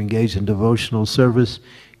consciousness, you're engaged in devotional service,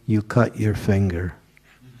 you cut your finger.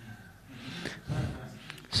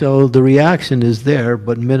 So the reaction is there,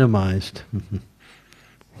 but minimized.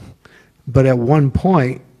 But at one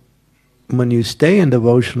point, when you stay in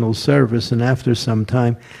devotional service, and after some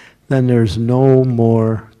time, then there's no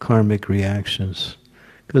more karmic reactions.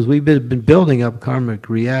 Because we've been building up karmic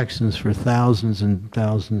reactions for thousands and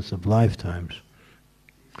thousands of lifetimes.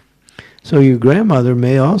 So your grandmother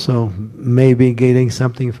may be getting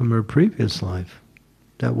something from her previous life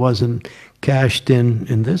that wasn't cashed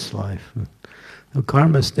in this life. The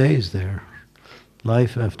karma stays there,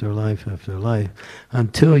 life after life after life,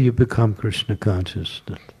 until you become Krishna conscious.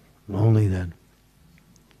 Only then.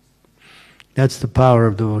 That's the power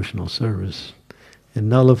of devotional service. It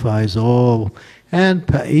nullifies all, and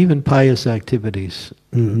even pious activities.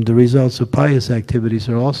 The results of pious activities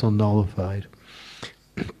are also nullified.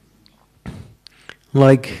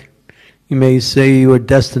 Like, you may say you were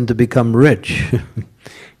destined to become rich.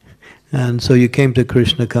 And so you came to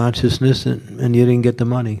Krishna consciousness and you didn't get the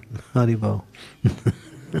money. Haribo.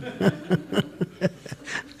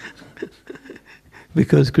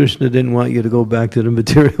 Because Krishna didn't want you to go back to the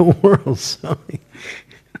material world. So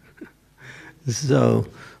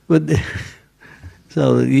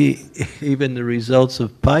even the results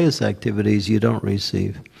of pious activities you don't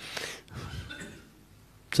receive.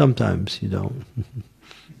 Sometimes you don't.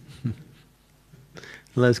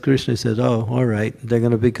 Unless Krishna says, oh, all right, they're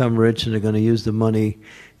going to become rich and they're going to use the money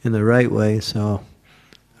in the right way, so,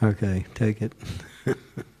 okay, take it.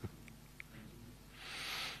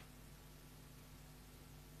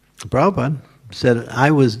 Prabhupada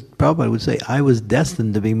would say, I was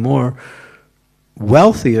destined to be more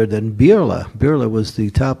wealthier than Birla. Birla was the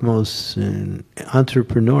topmost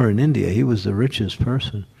entrepreneur in India. He was the richest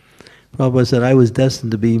person. Prabhupada said, I was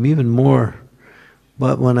destined to be even more,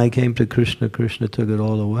 but when I came to Krishna, Krishna took it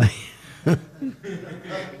all away.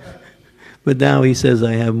 But now he says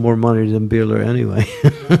I have more money than Birla anyway.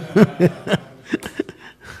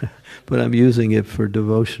 But I'm using it for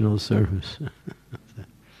devotional service.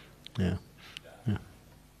 Yeah. Yeah.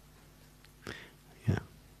 Yeah.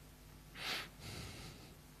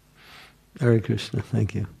 Hare Krishna,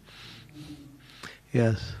 thank you.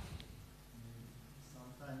 Yes.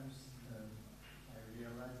 Sometimes I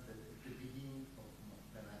realize that at the beginning of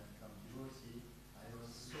when I became devotee, I was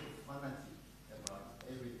so fanatic about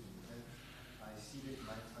everything that I see that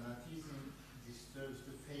my fanaticism disturbs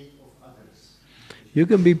the faith of others. You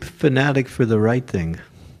can be fanatic for the right thing.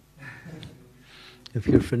 If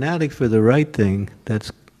you're fanatic for the right thing,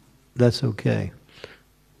 that's okay.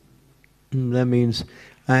 That means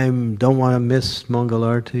I don't want to miss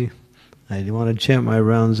Mangalarti. I want to chant my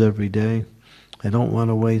rounds every day. I don't want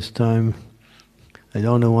to waste time. I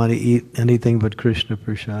don't want to eat anything but Krishna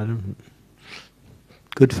Prasadam.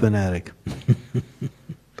 Good fanatic. But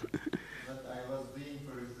I was doing,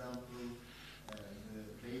 for example, the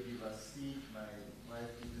baby was sick, my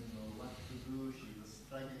wife didn't know what to do, she was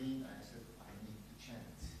struggling, I said, I need to chant.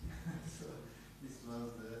 So this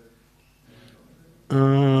was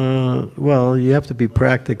the... Well, you have to be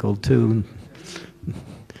practical too.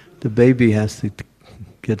 The baby has to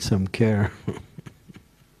get some care.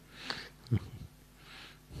 So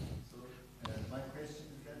my question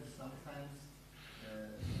is that sometimes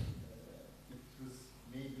it was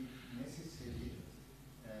maybe necessary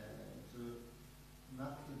to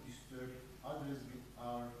not to disturb others with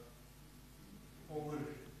our over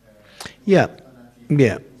Yeah, fanatism.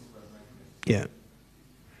 yeah, This was my question.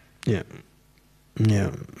 yeah,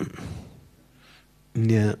 yeah,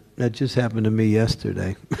 yeah. That just happened to me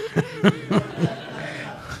yesterday.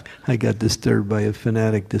 I got disturbed by a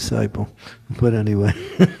fanatic disciple. But anyway.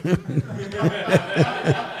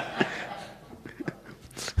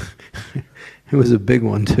 It was a big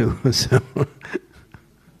one too, so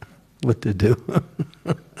what to do?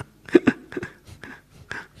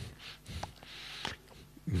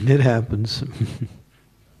 It happens.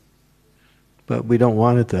 But we don't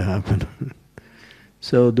want it to happen.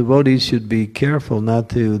 So devotees should be careful not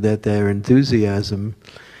to, that their enthusiasm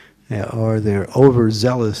or their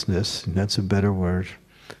overzealousness, that's a better word,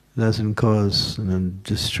 doesn't cause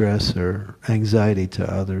distress or anxiety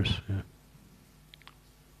to others. Yeah.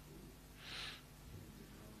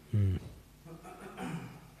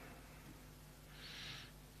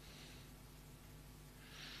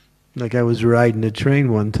 Like I was riding a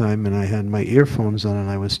train one time and I had my earphones on and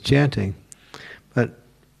I was chanting, but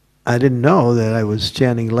I didn't know that I was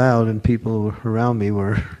chanting loud and people around me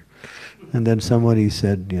were, and then somebody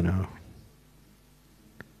said, you know,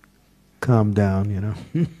 calm down, you know.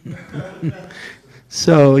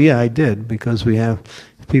 So yeah, I did, because we have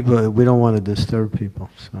people, we don't want to disturb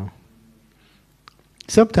people, so.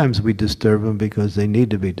 Sometimes we disturb them because they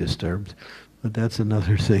need to be disturbed, but that's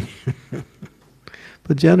another thing.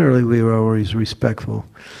 But generally we were always respectful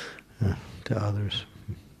to others.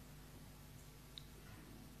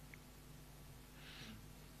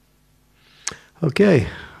 Okay,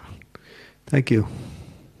 thank you.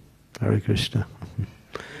 Hare Krishna.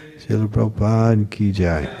 Srila Prabhupada ki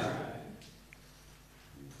jai.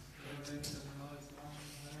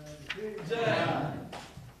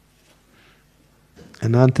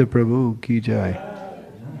 Ananta Prabhu ki jai.